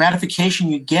gratification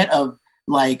you get of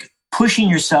like pushing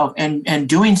yourself and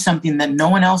doing something that no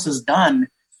one else has done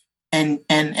and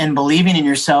believing in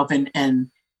yourself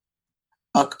and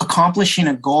accomplishing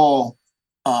a goal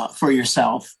for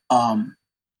yourself. You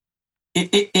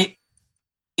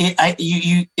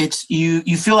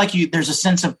feel like there's a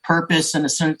sense of purpose and a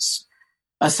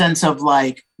sense of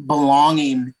like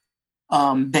belonging,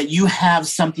 that you have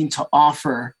something to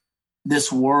offer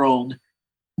this world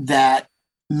that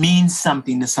means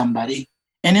something to somebody.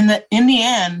 And in the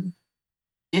end,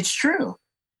 it's true.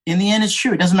 In the end, it's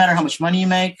true. It doesn't matter how much money you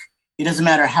make. It doesn't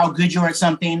matter how good you are at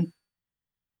something.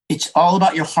 It's all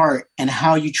about your heart and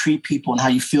how you treat people and how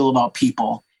you feel about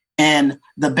people. And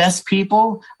the best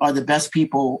people are the best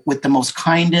people with the most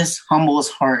kindest,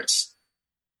 humblest hearts.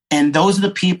 And those are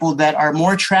the people that are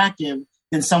more attractive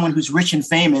than someone who's rich and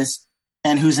famous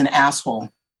and who's an asshole.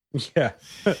 Yeah,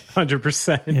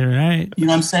 100%. You're right. You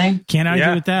know what I'm saying? Can't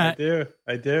argue with that.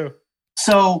 I do.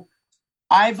 So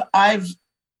I've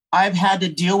had to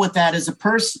deal with that as a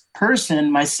person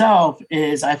myself.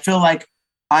 Is I feel like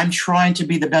I'm trying to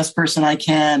be the best person I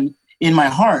can in my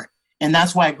heart. And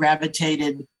that's why I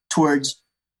gravitated towards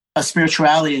a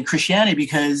spirituality and Christianity,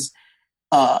 because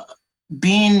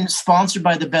being sponsored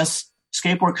by the best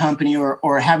skateboard company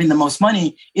or having the most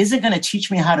money isn't going to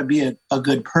teach me how to be a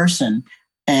good person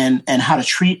and how to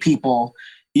treat people,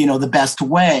 the best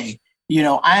way.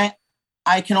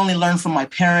 I can only learn from my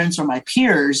parents or my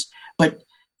peers, but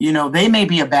they may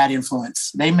be a bad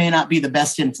influence. They may not be the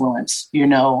best influence. You're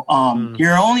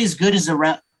only as good as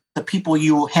around the people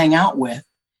you hang out with,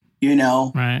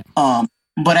 Right.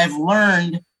 But I've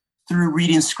learned through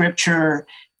reading scripture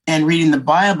and reading the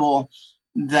Bible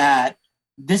that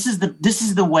this is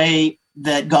the way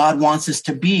that God wants us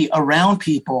to be around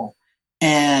people.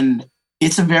 And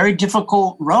it's a very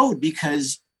difficult road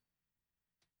because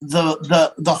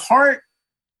the heart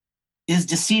is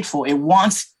deceitful. It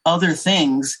wants other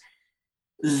things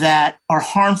that are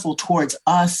harmful towards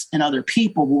us and other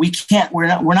people. But we're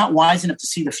not wise enough to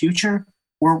see the future.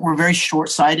 We're very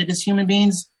short-sighted as human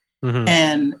beings. Mm-hmm.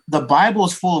 And the Bible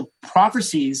is full of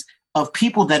prophecies of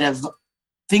people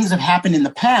things have happened in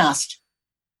the past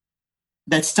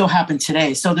that still happen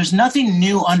today. So there's nothing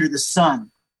new under the sun.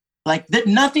 Like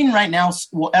nothing right now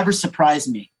will ever surprise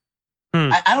me.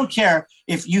 I don't care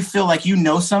if you feel like you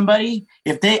know somebody,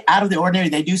 if they out of the ordinary,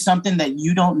 they do something that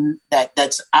you don't,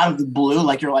 that's out of the blue.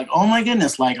 Like you're like, oh my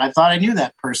goodness, like I thought I knew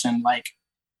that person. Like,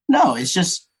 no, it's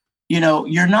just,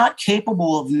 you're not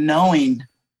capable of knowing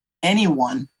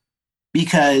anyone,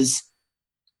 because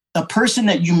the person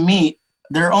that you meet,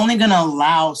 they're only going to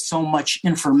allow so much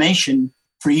information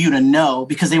for you to know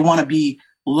because they want to be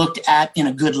looked at in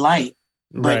a good light.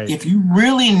 But if you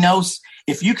really know,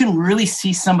 if you can really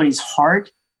see somebody's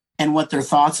heart and what their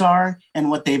thoughts are and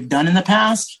what they've done in the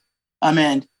past, I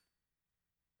mean,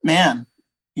 man,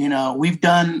 we've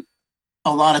done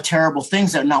a lot of terrible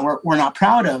things that we're not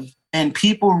proud of. And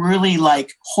people really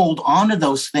like hold on to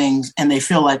those things and they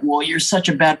feel like, well, you're such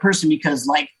a bad person because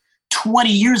like 20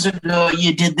 years ago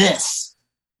you did this.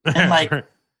 And like,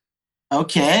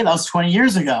 okay, that was 20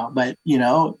 years ago. But,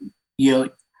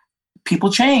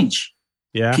 people change.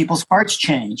 Yeah. People's hearts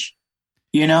change,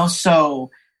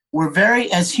 so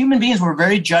as human beings, we're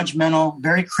very judgmental,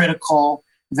 very critical,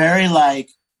 very like,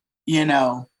 and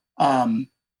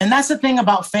that's the thing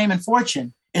about fame and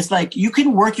fortune. It's like you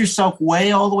can work yourself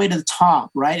way all the way to the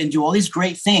top, right? And do all these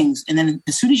great things. And then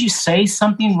as soon as you say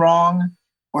something wrong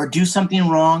or do something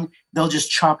wrong, they'll just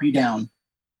chop you down.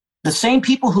 The same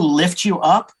people who lift you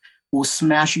up will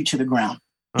smash you to the ground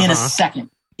in a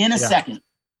second, second.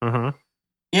 Uh-huh.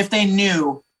 If they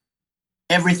knew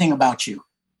everything about you.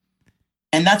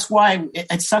 And that's why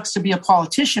it sucks to be a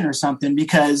politician or something,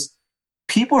 because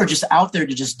people are just out there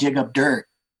to just dig up dirt.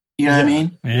 You know what I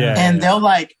mean? Yeah. And they'll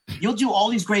like, you'll do all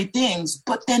these great things,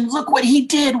 but then look what he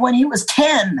did when he was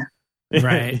 10.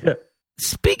 Right.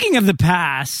 Speaking of the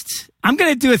past, I'm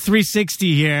going to do a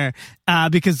 360 here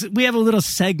because we have a little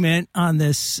segment on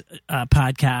this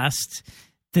podcast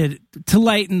to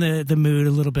lighten the mood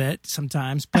a little bit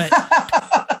sometimes, but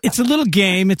it's a little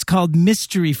game. It's called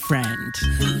Mystery Friend.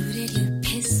 Who did you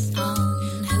piss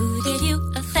on? Who did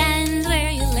you offend? Were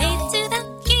you late to the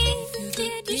game?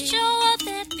 Did you show up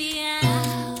at the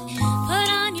end? Put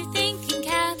on your thinking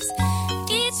caps.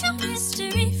 It's your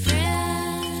mystery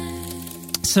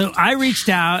friend. So I reached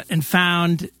out and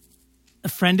found a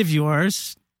friend of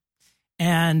yours.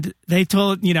 And they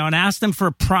told, and asked them for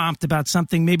a prompt about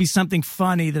something, maybe something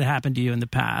funny that happened to you in the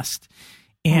past.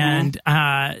 And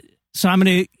so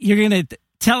you're going to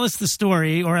tell us the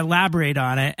story or elaborate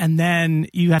on it. And then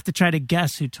you have to try to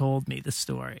guess who told me the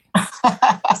story.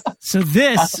 So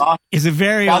this is a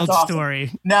very old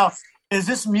story. Now, is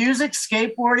this music,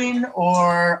 skateboarding,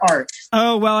 or art?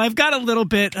 Oh, well, I've got a little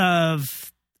bit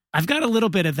of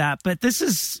that. But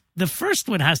the first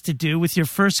one has to do with your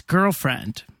first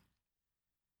girlfriend.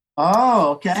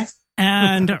 Oh, okay.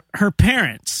 And her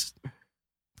parents,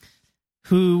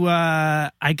 who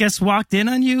I guess walked in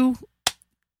on you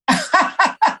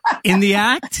in the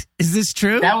act. Is this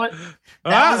true? That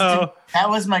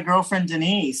was my girlfriend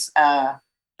Denise, and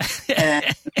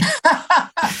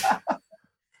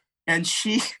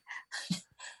she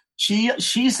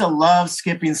used to love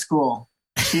skipping school.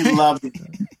 She loved it,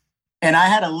 and I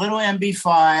had a little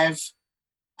MB5,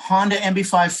 Honda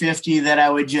MB550 that I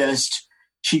would just.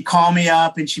 She'd call me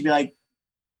up and she'd be like,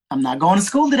 I'm not going to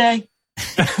school today.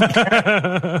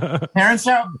 Parents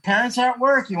are at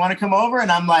work. You want to come over?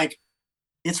 And I'm like,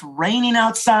 it's raining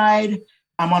outside.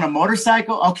 I'm on a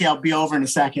motorcycle. Okay, I'll be over in a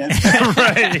second.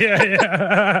 Right.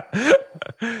 Yeah.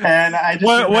 And I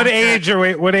just what age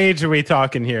are we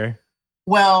talking here?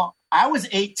 Well, I was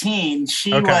 18.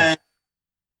 She was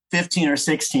 15 or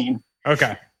 16.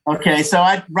 Okay, so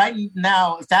right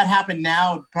now, if that happened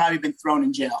now, I'd probably been thrown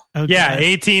in jail. Okay. Yeah,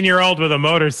 18-year-old with a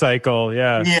motorcycle.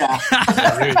 Yeah.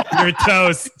 You're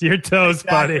toast. You're toast,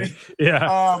 exactly. Buddy.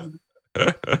 Yeah.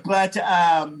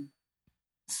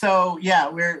 So yeah,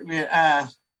 we're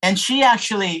and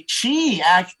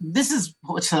this is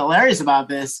what's hilarious about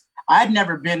this. I'd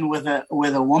never been with a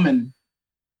woman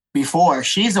before.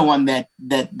 She's the one that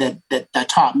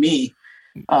taught me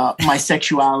my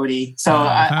sexuality. So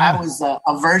I was a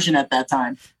virgin at that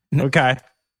time. Okay.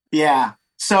 Yeah.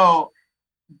 So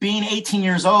being 18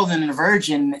 years old and a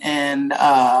virgin and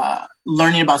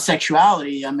learning about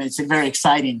sexuality, I mean, it's very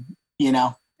exciting,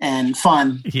 and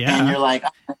fun. Yeah. And you're like,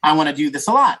 I want to do this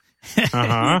a lot.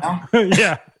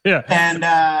 Yeah.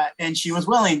 And she was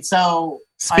willing. So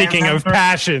Speaking of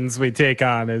passions we take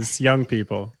on as young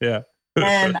people. Yeah.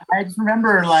 And I just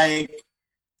remember like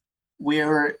we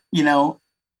were,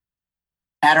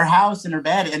 at her house in her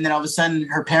bed, and then all of a sudden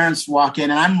her parents walk in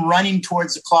and I'm running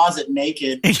towards the closet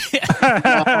naked.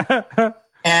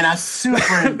 And I'm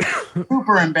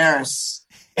super embarrassed,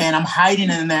 and I'm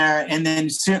hiding in there, and then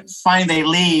finally they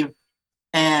leave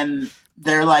and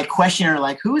they're like questioning her,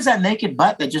 like, who is that naked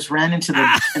butt that just ran into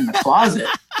in the closet?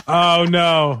 Oh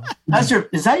no.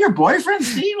 Is that your boyfriend,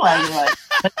 Steve? Like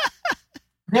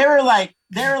they were like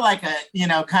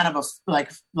a, kind of a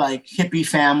like hippie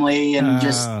family, and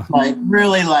just like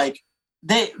really like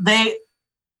they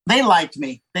liked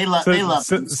me. They loved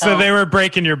me. So they were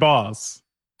breaking your balls.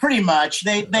 Pretty much.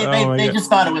 They just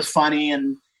thought it was funny.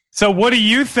 And so what do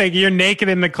you think? You're naked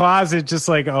in the closet, just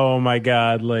like, oh my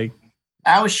God, like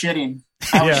I was shitting.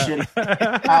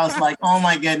 I was like, oh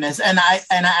my goodness. And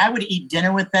I would eat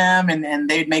dinner with them, and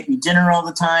they'd make me dinner all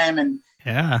the time, and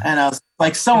I was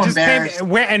like so embarrassed.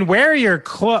 Where are your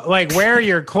clothes? Like, where are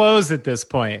your clothes at this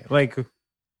point? Like,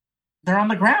 they're on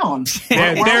the ground. So you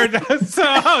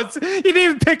didn't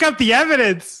even pick up the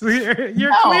evidence. You're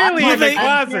clearly in the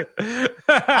closet.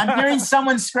 I'm hearing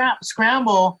someone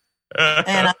scramble,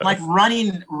 and I'm like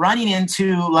running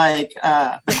into like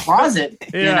the closet.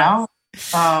 But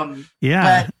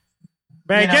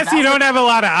I guess you don't have a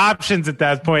lot of options at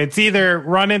that point. It's either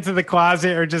run into the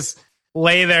closet or just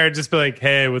lay there and just be like,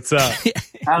 hey, what's up?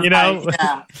 That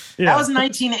was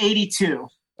 1982.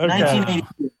 Okay.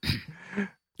 1982.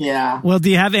 Yeah. Well, do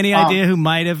you have any idea who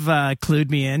might have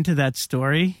clued me into that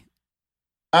story?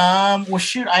 Well,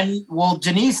 shoot.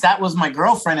 Denise, that was my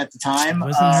girlfriend at the time. It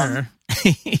wasn't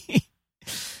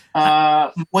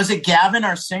her. Was it Gavin,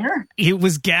 our singer? It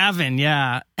was Gavin,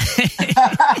 yeah.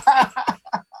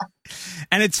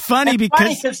 And it's funny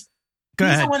because he's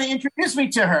the one who introduced me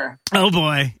to her. Oh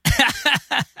boy.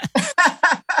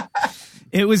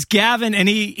 It was Gavin, and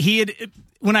he had,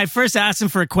 when I first asked him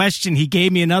for a question, he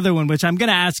gave me another one, which I'm going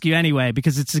to ask you anyway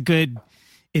because it's a good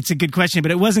question,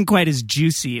 but it wasn't quite as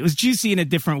juicy. It was juicy in a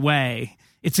different way.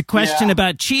 It's a question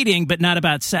about cheating, but not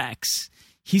about sex.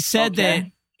 He said that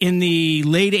in the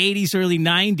late 80s, early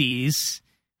 90s,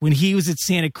 when he was at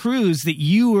Santa Cruz, that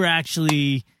you were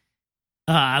actually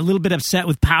a little bit upset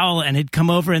with Powell and had come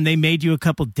over and they made you a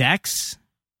couple decks,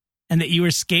 and that you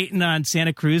were skating on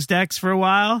Santa Cruz decks for a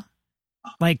while,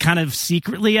 like kind of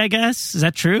secretly, I guess. Is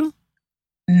that true?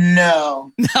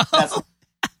 No.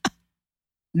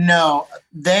 No.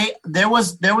 There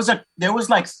was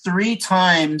like 3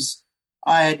 times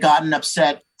I had gotten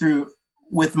upset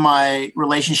with my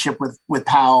relationship with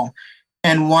Powell,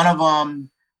 and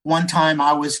one time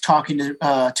I was talking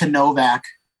to Novak,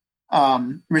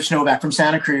 Rich Novak from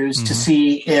Santa Cruz, to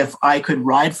see if I could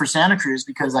ride for Santa Cruz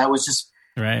because I was just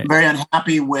very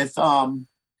unhappy with. And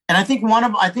I think one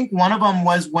of them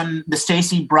was when the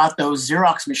Stacy brought those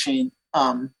Xerox machine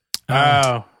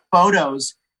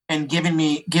photos and giving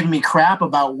me crap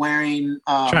about wearing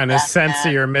trying to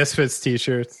censor your Misfits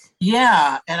t-shirts.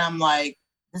 Yeah, and I'm like,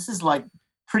 this is like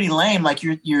pretty lame. Like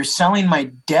you're selling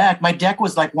my deck. My deck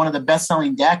was like one of the best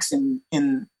selling decks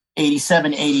in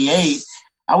 87, 88.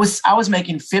 I was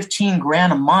making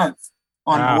 $15,000 a month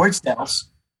on board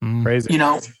sales. Crazy.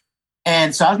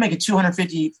 And so I was making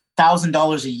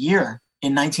 $250,000 a year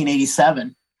in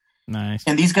 1987. Nice.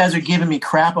 And these guys are giving me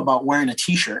crap about wearing a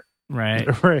t-shirt. Right.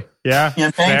 Yeah. You know what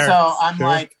I'm saying? So I'm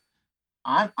like,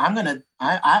 I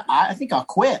think I'll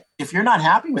quit. If you're not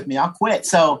happy with me, I'll quit.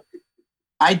 So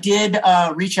I did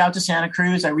reach out to Santa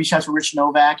Cruz. I reached out to Rich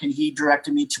Novak, and he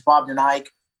directed me to Bob DeNike.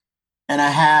 And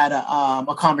I had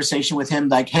a conversation with him,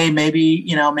 like, hey, maybe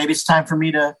it's time for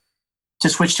me to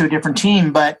switch to a different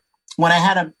team. But when I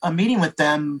had a meeting with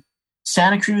them,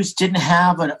 Santa Cruz didn't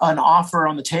have an offer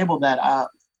on the table that I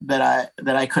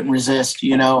couldn't resist.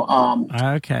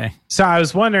 Okay. So I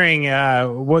was wondering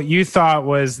what you thought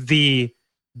was the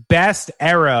best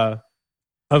era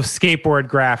of skateboard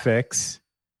graphics,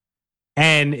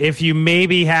 and if you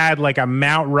maybe had like a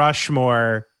Mount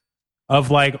Rushmore of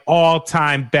like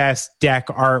all-time best deck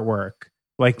artwork.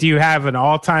 Like, do you have an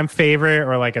all-time favorite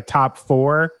or like a top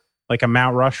 4, like a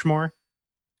Mount Rushmore?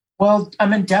 Well, I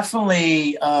mean,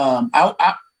 definitely, I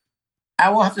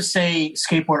will have to say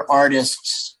skateboard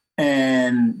artists,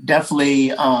 and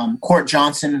definitely Court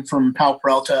Johnson from Pal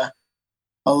Peralta.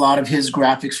 A lot of his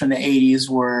graphics from the 80s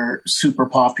were super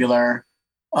popular.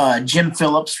 Jim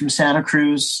Phillips from Santa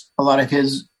Cruz, a lot of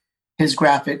his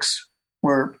graphics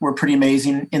were pretty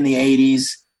amazing in the 80s.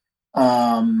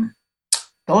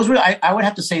 Those were, I would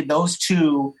have to say those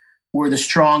two were the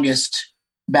strongest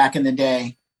back in the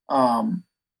day.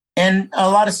 and a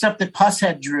lot of stuff that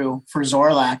Pusshead drew for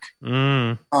Zorlak.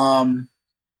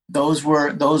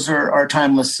 Those are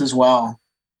timeless as well.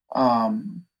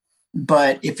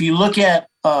 But if you look at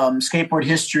skateboard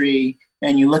history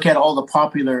and you look at all the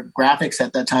popular graphics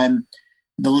at that time,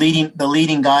 the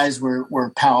leading guys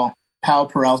were Pal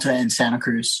Peralta and Santa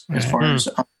Cruz as far as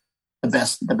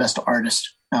the best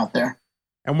artist out there.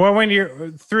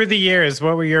 And through the years,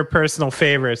 what were your personal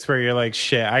favorites where you're like,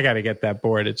 shit, I got to get that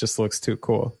board. It just looks too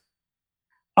cool.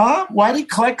 Well, I did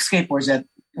collect skateboards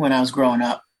when I was growing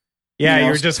up. Yeah, you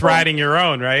were just riding your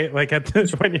own, right? Like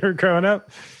when you were growing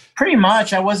up? Pretty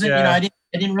much. I wasn't, I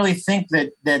didn't really think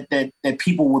that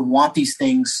people would want these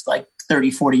things like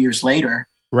 30, 40 years later.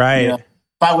 Right. If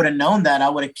I would have known that, I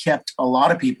would have kept a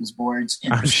lot of people's boards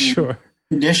in pristine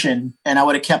condition, and I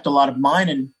would have kept a lot of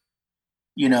mine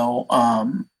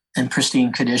in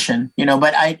pristine condition.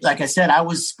 But like I said, I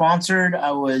was sponsored.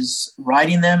 I was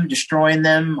riding them, destroying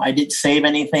them. I didn't save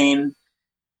anything.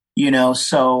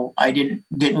 So I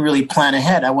didn't really plan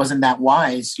ahead. I wasn't that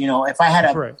wise. If I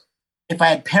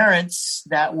had parents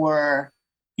that were,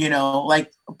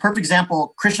 like a perfect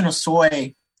example, Christian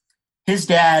Osoy, his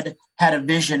dad had a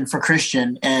vision for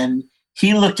Christian, and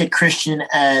he looked at Christian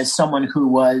as someone who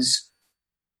was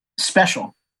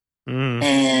special,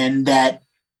 and that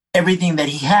everything that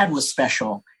he had was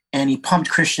special, and he pumped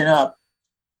Christian up,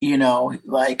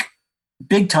 like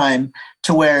big time,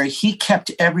 to where he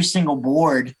kept every single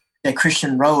board that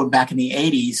Christian rode back in the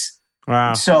 80s.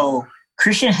 Wow. So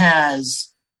Christian has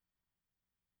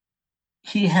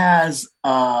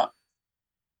a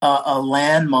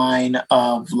landmine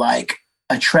of like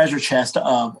a treasure chest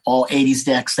of all 80s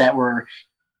decks that were,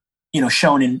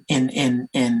 shown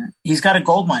in he's got a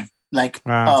gold mine, like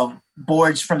of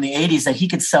boards from the 80s that he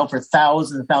could sell for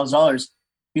thousands and thousands of dollars,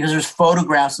 because there's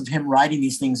photographs of him riding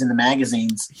these things in the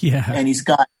magazines. Yeah. And he's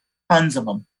got tons of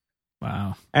them.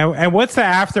 Wow. And what's the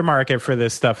aftermarket for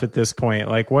this stuff at this point?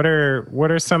 Like what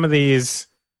are some of these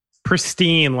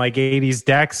pristine like 80s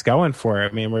decks going for?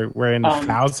 I mean, we're in the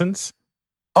thousands.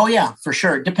 Oh yeah, for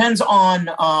sure. Depends on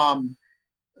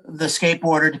the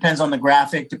skateboarder, depends on the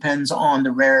graphic, depends on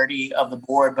the rarity of the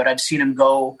board, but I've seen them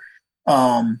go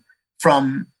from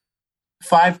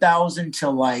 $5,000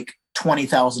 to like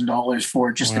 $20,000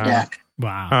 for just a deck.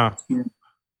 Wow.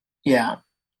 Yeah.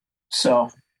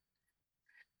 So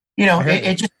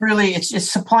it just really,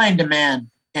 it's supply and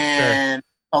demand. And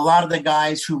a lot of the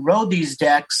guys who rode these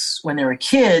decks when they were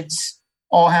kids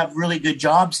all have really good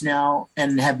jobs now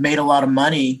and have made a lot of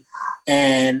money.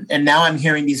 And now I'm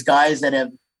hearing these guys that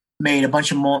have made a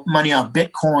bunch of money off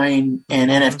Bitcoin and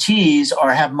NFTs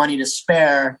or have money to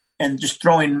spare and just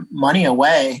throwing money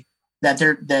away, that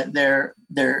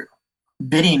they're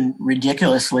bidding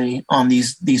ridiculously on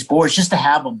these boards just to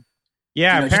have them.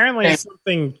 Yeah, apparently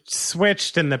something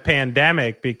switched in the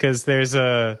pandemic, because there's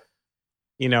I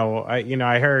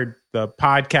heard the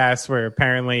podcast where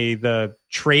apparently the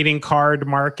trading card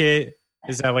market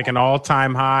is at like an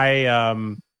all-time high.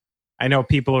 I know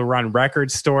people who run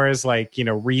record stores, like,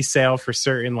 resale for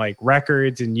certain like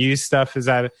records and used stuff is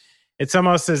at, it's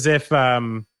almost as if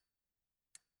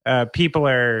people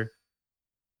are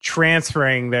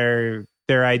transferring their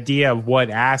idea of what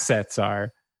assets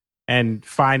are and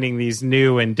finding these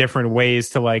new and different ways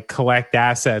to like collect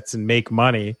assets and make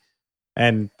money.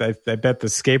 And I bet the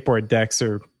skateboard decks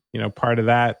are, part of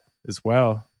that as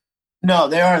well. No,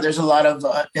 they are. There's a lot of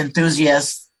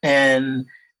enthusiasts and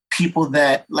people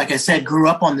that, like I said, grew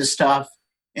up on this stuff,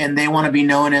 and they want to be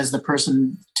known as the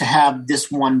person to have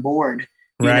this one board.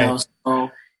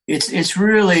 So it's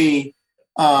really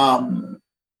to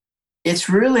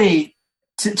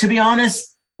be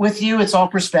honest with you, it's all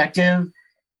perspective.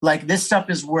 Like, this stuff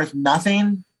is worth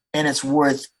nothing, and it's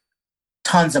worth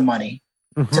tons of money.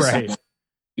 Right.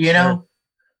 Sure.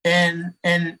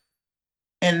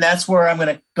 And that's where I'm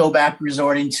going to go back,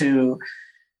 resorting to,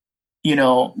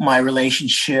 my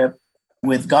relationship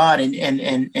with God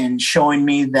and showing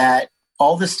me that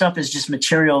all this stuff is just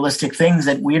materialistic things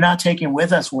that we're not taking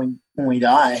with us when we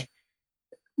die.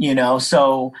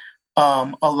 So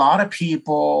a lot of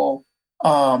people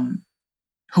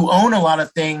who own a lot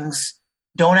of things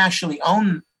don't actually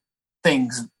own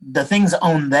things. The things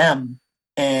own them,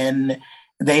 and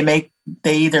they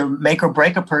either make or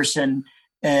break a person.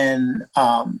 And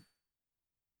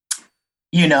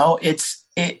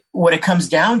what it comes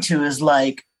down to is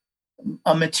like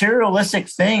a materialistic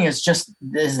thing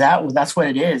that's what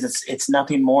it is. It's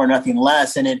nothing more, nothing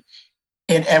less. And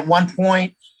at one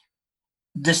point,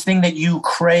 this thing that you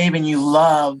crave and you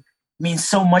love means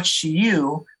so much to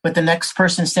you, but the next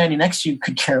person standing next to you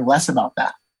could care less about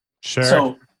that. Sure.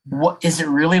 So what is it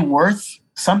really worth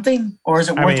something, or is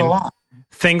it worth a lot?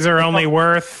 Things are only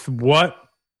worth what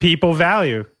people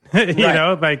value. You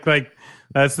know, like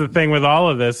that's the thing with all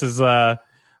of this is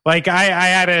like I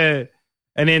had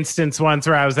an instance once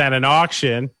where I was at an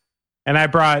auction and I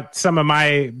brought some of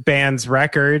my band's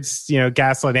records, you know,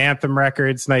 Gaslit Anthem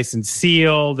records, nice and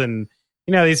sealed, and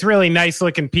you know, these really nice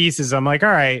looking pieces. I'm like, all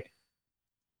right,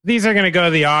 these are going to go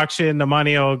to the auction. The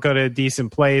money will go to a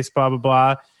decent place, blah, blah,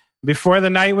 blah. Before the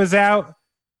night was out,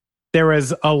 there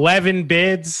was 11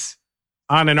 bids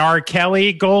on an R.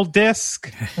 Kelly gold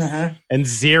disc and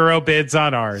 0 bids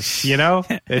on ours. You know,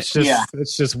 it's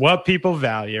just what people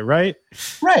value, right?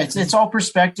 Right. It's all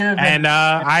perspective. And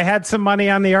I had some money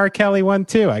on the R. Kelly one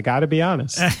too. I got to be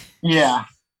honest. Yeah.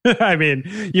 I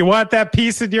mean, you want that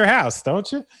piece in your house, don't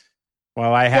you?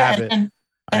 Well, I have it.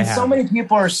 And so many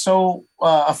people are so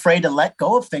afraid to let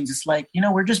go of things. It's like, you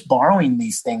know, we're just borrowing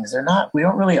these things. We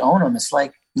don't really own them. It's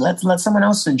like, let someone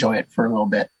else enjoy it for a little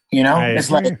bit. You know,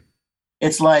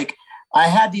 it's like I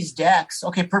had these decks.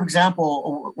 Okay. For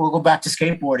example, we'll go back to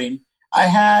skateboarding. I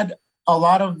had a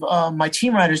lot of my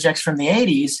Team Riders decks from the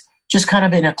 80s, just kind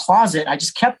of in a closet. I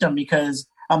just kept them because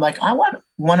I'm like, I want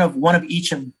one of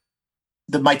each of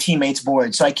my teammates'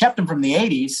 boards. So I kept them from the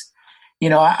 80s. You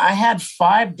know, I had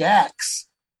 5 decks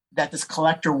that this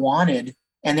collector wanted,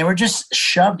 and they were just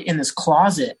shoved in this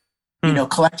closet, you know,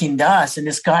 collecting dust. And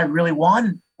this guy really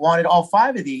wanted all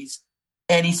 5 of these.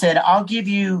 And he said, I'll give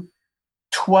you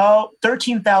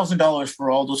 $13,000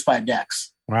 for all those 5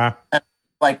 decks. Wow. And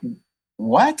I'm like,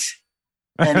 what?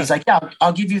 And he's like, yeah,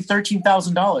 I'll give you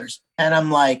 $13,000. And I'm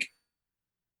like,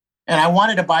 and I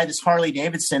wanted to buy this Harley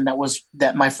Davidson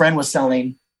that my friend was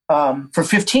selling for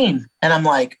 15. And I'm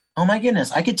like, oh my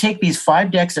goodness, I could take these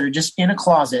 5 decks that are just in a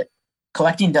closet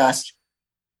collecting dust,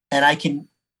 and I can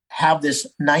have this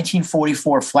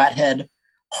 1944 flathead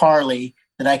Harley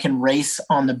that I can race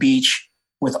on the beach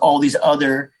with all these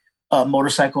other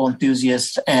motorcycle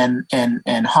enthusiasts and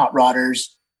hot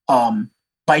rodders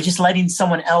by just letting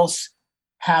someone else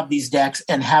have these decks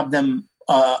and have them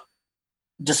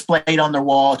displayed on their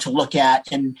wall to look at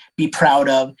and be proud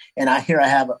of. And I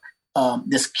have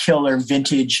this killer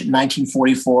vintage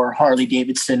 1944 Harley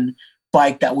Davidson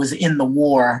bike that was in the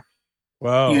war.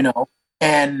 Wow. You know,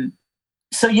 and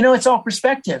so, you know, it's all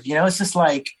perspective. You know, it's just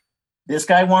like, this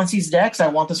guy wants these decks. I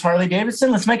want this Harley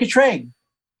Davidson. Let's make a trade.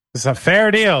 It's a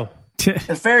fair deal.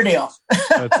 A fair deal.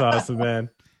 That's awesome, man.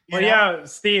 Well, yeah,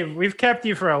 Steve, we've kept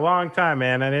you for a long time,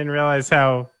 man. I didn't realize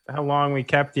how long we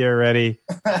kept you already.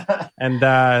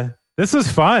 And this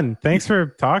was fun. Thanks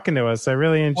for talking to us. I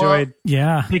really enjoyed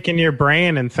picking your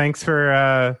brain, and thanks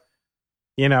for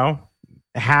you know,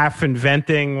 half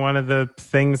inventing one of the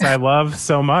things I love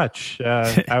so much.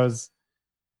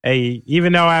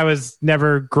 Even though I was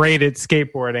never great at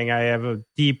skateboarding, I have a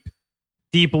deep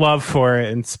love for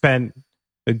it, and spent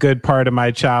a good part of my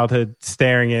childhood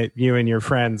staring at you and your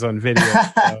friends on video.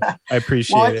 So I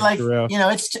appreciate it. Like, for real. You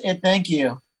know, thank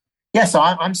you. Yeah, so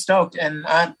I'm stoked, and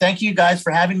thank you guys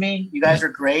for having me. You guys are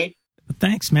great.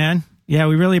 Thanks, man. Yeah,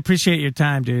 we really appreciate your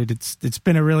time, dude. It's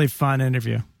been a really fun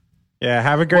interview. Yeah,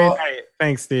 have a great night.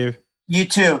 Thanks, Steve. You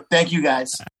too. Thank you,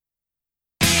 guys.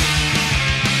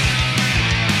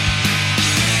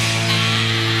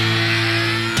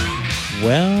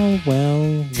 Well.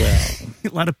 A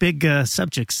lot of big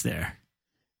subjects there.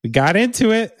 We got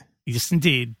into it. Yes,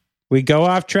 indeed. We go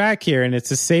off track here, and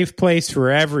it's a safe place for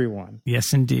everyone.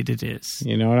 Yes, indeed it is.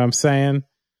 You know what I'm saying?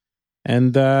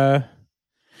 And, but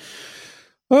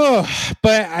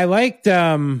I liked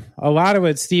a lot of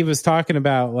what Steve was talking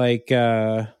about. Like,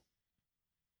 I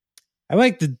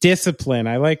like the discipline.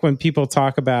 I like when people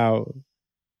talk about,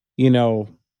 you know,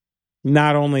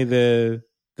 not only the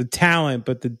talent,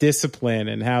 but the discipline,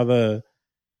 and how the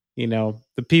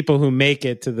people who make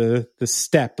it to the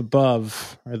step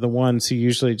above are the ones who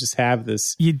usually just have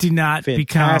this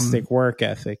fantastic work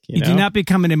ethic. You do not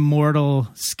become an immortal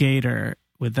skater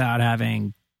without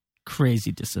having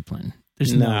crazy discipline.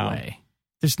 There's no way.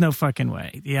 There's no fucking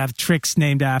way. You have tricks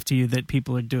named after you that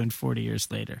people are doing 40 years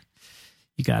later.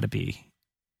 You got to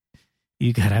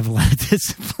have a lot of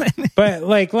discipline. But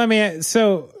like,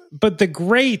 but the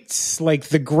greats, like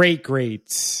the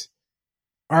greats,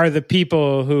 are the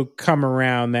people who come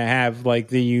around that have like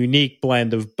the unique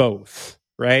blend of both,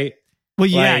 right? Well,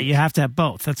 yeah, you have to have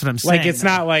both. That's what I'm saying. Like, it's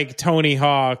not like Tony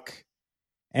Hawk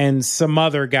and some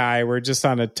other guy were just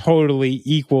on a totally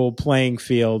equal playing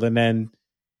field, and then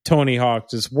Tony Hawk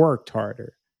just worked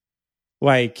harder.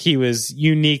 Like, he was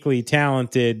uniquely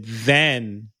talented,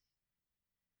 then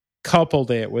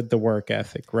coupled it with the work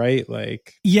ethic, right?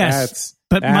 Like, yes.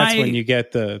 That's when you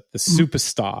get the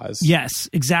superstars. Yes,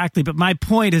 exactly. But my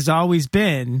point has always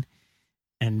been,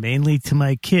 and mainly to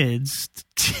my kids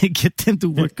to get them to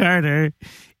work harder,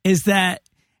 is that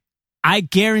I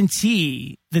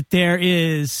guarantee that there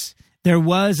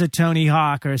was a Tony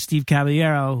Hawk or a Steve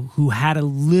Caballero who had a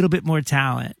little bit more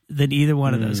talent than either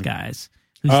one of those guys.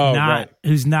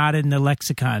 Who's not in the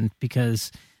lexicon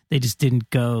because they just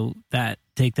didn't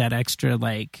take that extra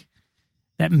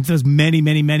those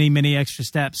many extra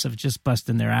steps of just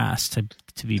busting their ass to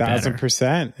be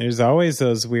 1,000%. There's always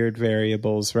those weird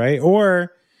variables, right?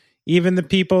 Or even the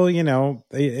people,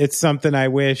 it's something I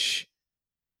wished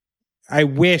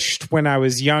when I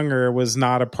was younger was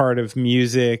not a part of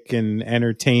music and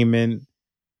entertainment.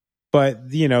 But,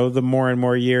 the more and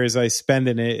more years I spend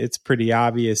in it, it's pretty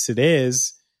obvious it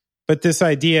is. But this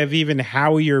idea of even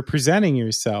how you're presenting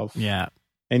yourself. Yeah.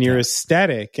 And your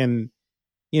aesthetic. And,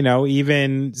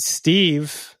 even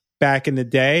Steve back in the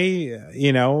day,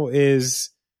 is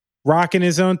rocking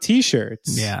his own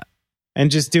T-shirts. Yeah.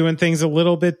 And just doing things a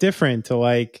little bit different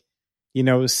to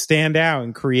stand out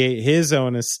and create his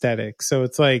own aesthetic. So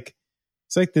it's like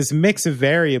this mix of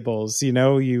variables,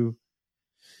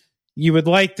 you would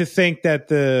like to think that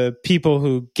the people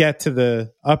who get to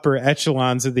the upper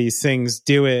echelons of these things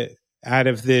do it out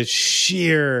of this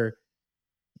sheer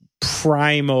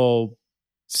primal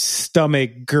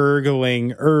stomach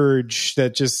gurgling urge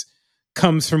that just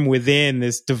comes from within,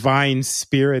 this divine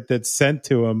spirit that's sent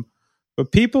to them.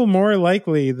 But people more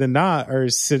likely than not are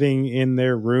sitting in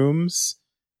their rooms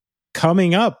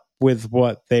coming up with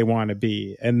what they want to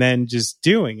be and then just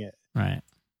doing it. Right.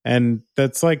 And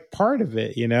that's part of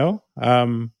it, I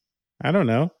don't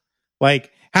know.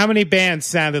 How many bands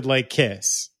sounded like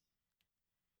Kiss?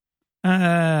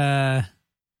 I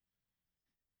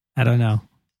don't know.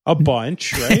 A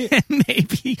bunch, right?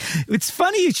 Maybe. It's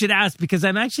funny you should ask because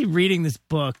I'm actually reading this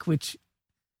book, which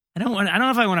I don't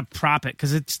know if I want to prop it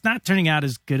because it's not turning out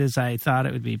as good as I thought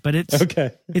it would be. But it's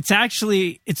okay.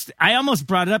 I almost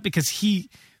brought it up because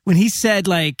when he said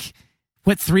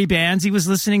what 3 bands he was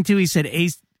listening to, he said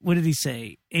what did he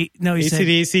say? He said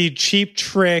AC/DC, Cheap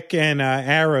Trick, and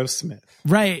Aerosmith.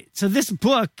 Right. So this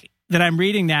book that I'm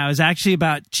reading now is actually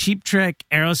about Cheap Trick,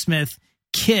 Aerosmith,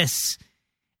 Kiss,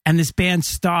 and this band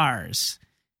Stars.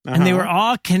 Uh-huh. And they were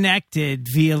all connected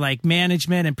via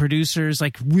management and producers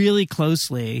really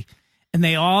closely. And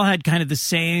they all had kind of the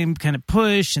same kind of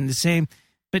push and the same,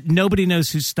 but nobody knows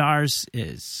who Stars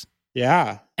is.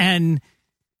 Yeah. And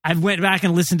I went back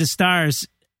and listened to Stars,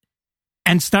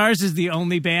 and Stars is the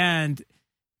only band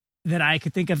that I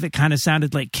could think of that kind of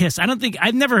sounded like Kiss.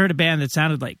 I've never heard a band that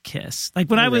sounded like Kiss.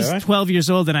 When I was 12 years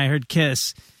old and I heard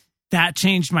Kiss, that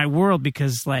changed my world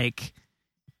because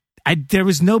there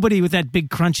was nobody with that big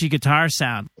crunchy guitar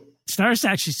sound. Stars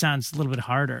actually sounds a little bit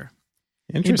harder.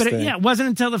 Interesting. But it wasn't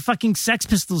until the fucking Sex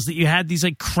Pistols that you had these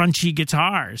crunchy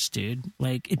guitars, dude.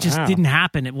 It just didn't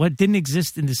happen. It didn't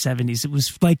exist in the 70s. It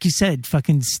was, like you said,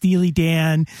 fucking Steely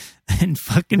Dan and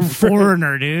fucking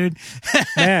Foreigner, dude.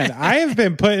 Man, I have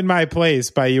been put in my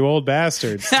place by you old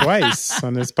bastards twice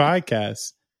on this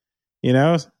podcast.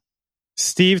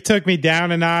 Steve took me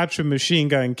down a notch with Machine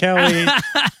Gun Kelly.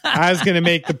 I was going to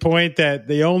make the point that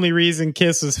the only reason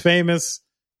Kiss was famous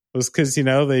was because,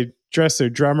 they dressed their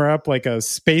drummer up like a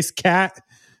space cat.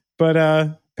 But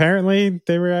apparently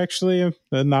they were actually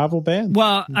a novel band.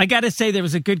 Well, I got to say there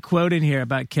was a good quote in here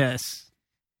about Kiss.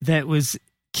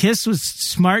 Kiss was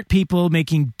smart people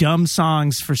making dumb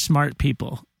songs for smart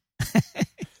people.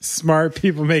 Smart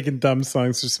people making dumb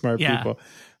songs for smart people.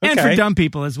 Okay. And for dumb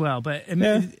people as well. But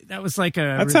that was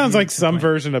that sounds like some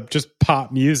version of just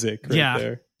pop music right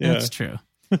there. Yeah, that's true.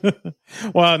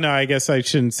 Well, no, I guess I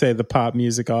shouldn't say the pop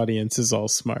music audience is all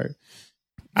smart.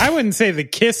 I wouldn't say the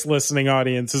Kiss listening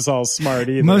audience is all smart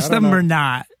either. Most of them are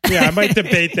not. Yeah, I might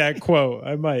debate that quote.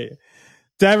 I might.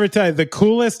 Did I ever tell you, the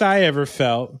coolest I ever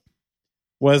felt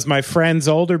was my friend's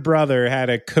older brother had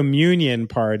a communion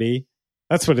party.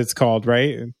 That's what it's called,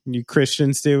 right? You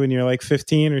Christians do when you're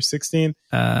 15 or 16?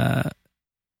 I'm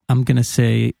going to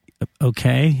say,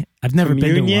 okay. I've never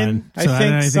been to one. So I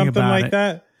think something like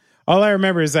that. All I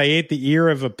remember is I ate the ear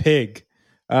of a pig.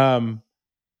 But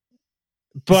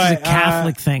it's a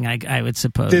Catholic thing, I would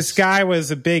suppose. This guy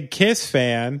was a big Kiss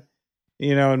fan,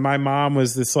 and my mom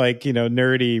was this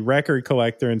nerdy record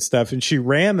collector and stuff. And she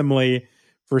randomly,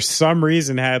 for some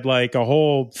reason, had a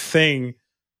whole thing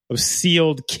of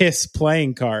sealed Kiss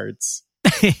playing cards.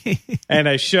 And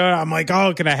I'm like,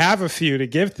 oh, can I have a few to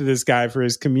give to this guy for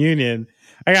his communion?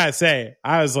 I gotta say,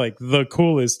 I was the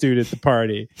coolest dude at the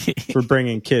party for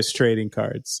bringing Kiss trading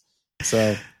cards.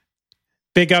 So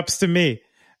big ups to me.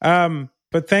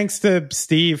 But thanks to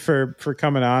Steve for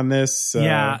coming on this.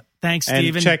 Thanks,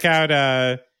 Steve. And check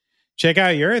check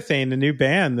out Urethane, the new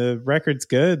band. The record's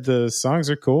good. The songs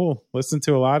are cool. Listen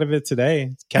to a lot of it today.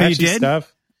 It's catchy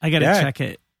stuff. I gotta check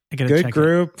it. Good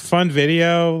group, fun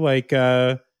video. Like,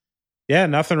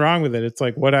 nothing wrong with it. It's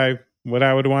like what I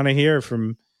would want to hear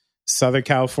from Southern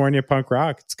California punk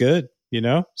rock. It's good,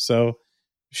 So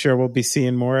sure we'll be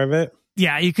seeing more of it.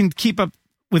 Yeah, you can keep up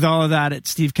with all of that at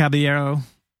Steve Caballero.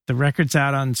 The record's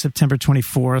out on September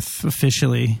 24th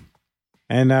officially.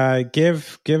 And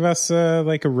give us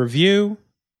a review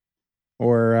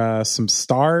or some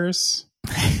stars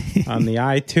on the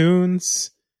iTunes.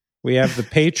 We have the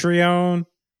Patreon.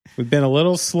 We've been a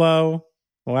little slow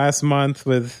last month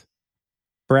with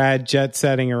Brad jet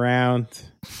setting around,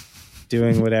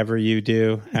 doing whatever you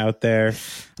do out there.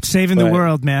 Saving the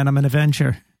world, man. I'm an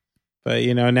adventurer. But,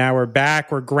 now we're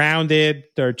back. We're grounded.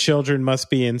 Our children must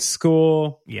be in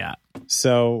school. Yeah.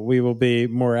 So we will be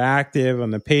more active on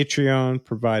the Patreon,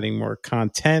 providing more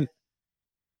content.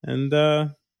 And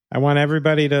I want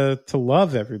everybody to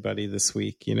love everybody this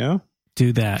week,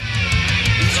 Do that.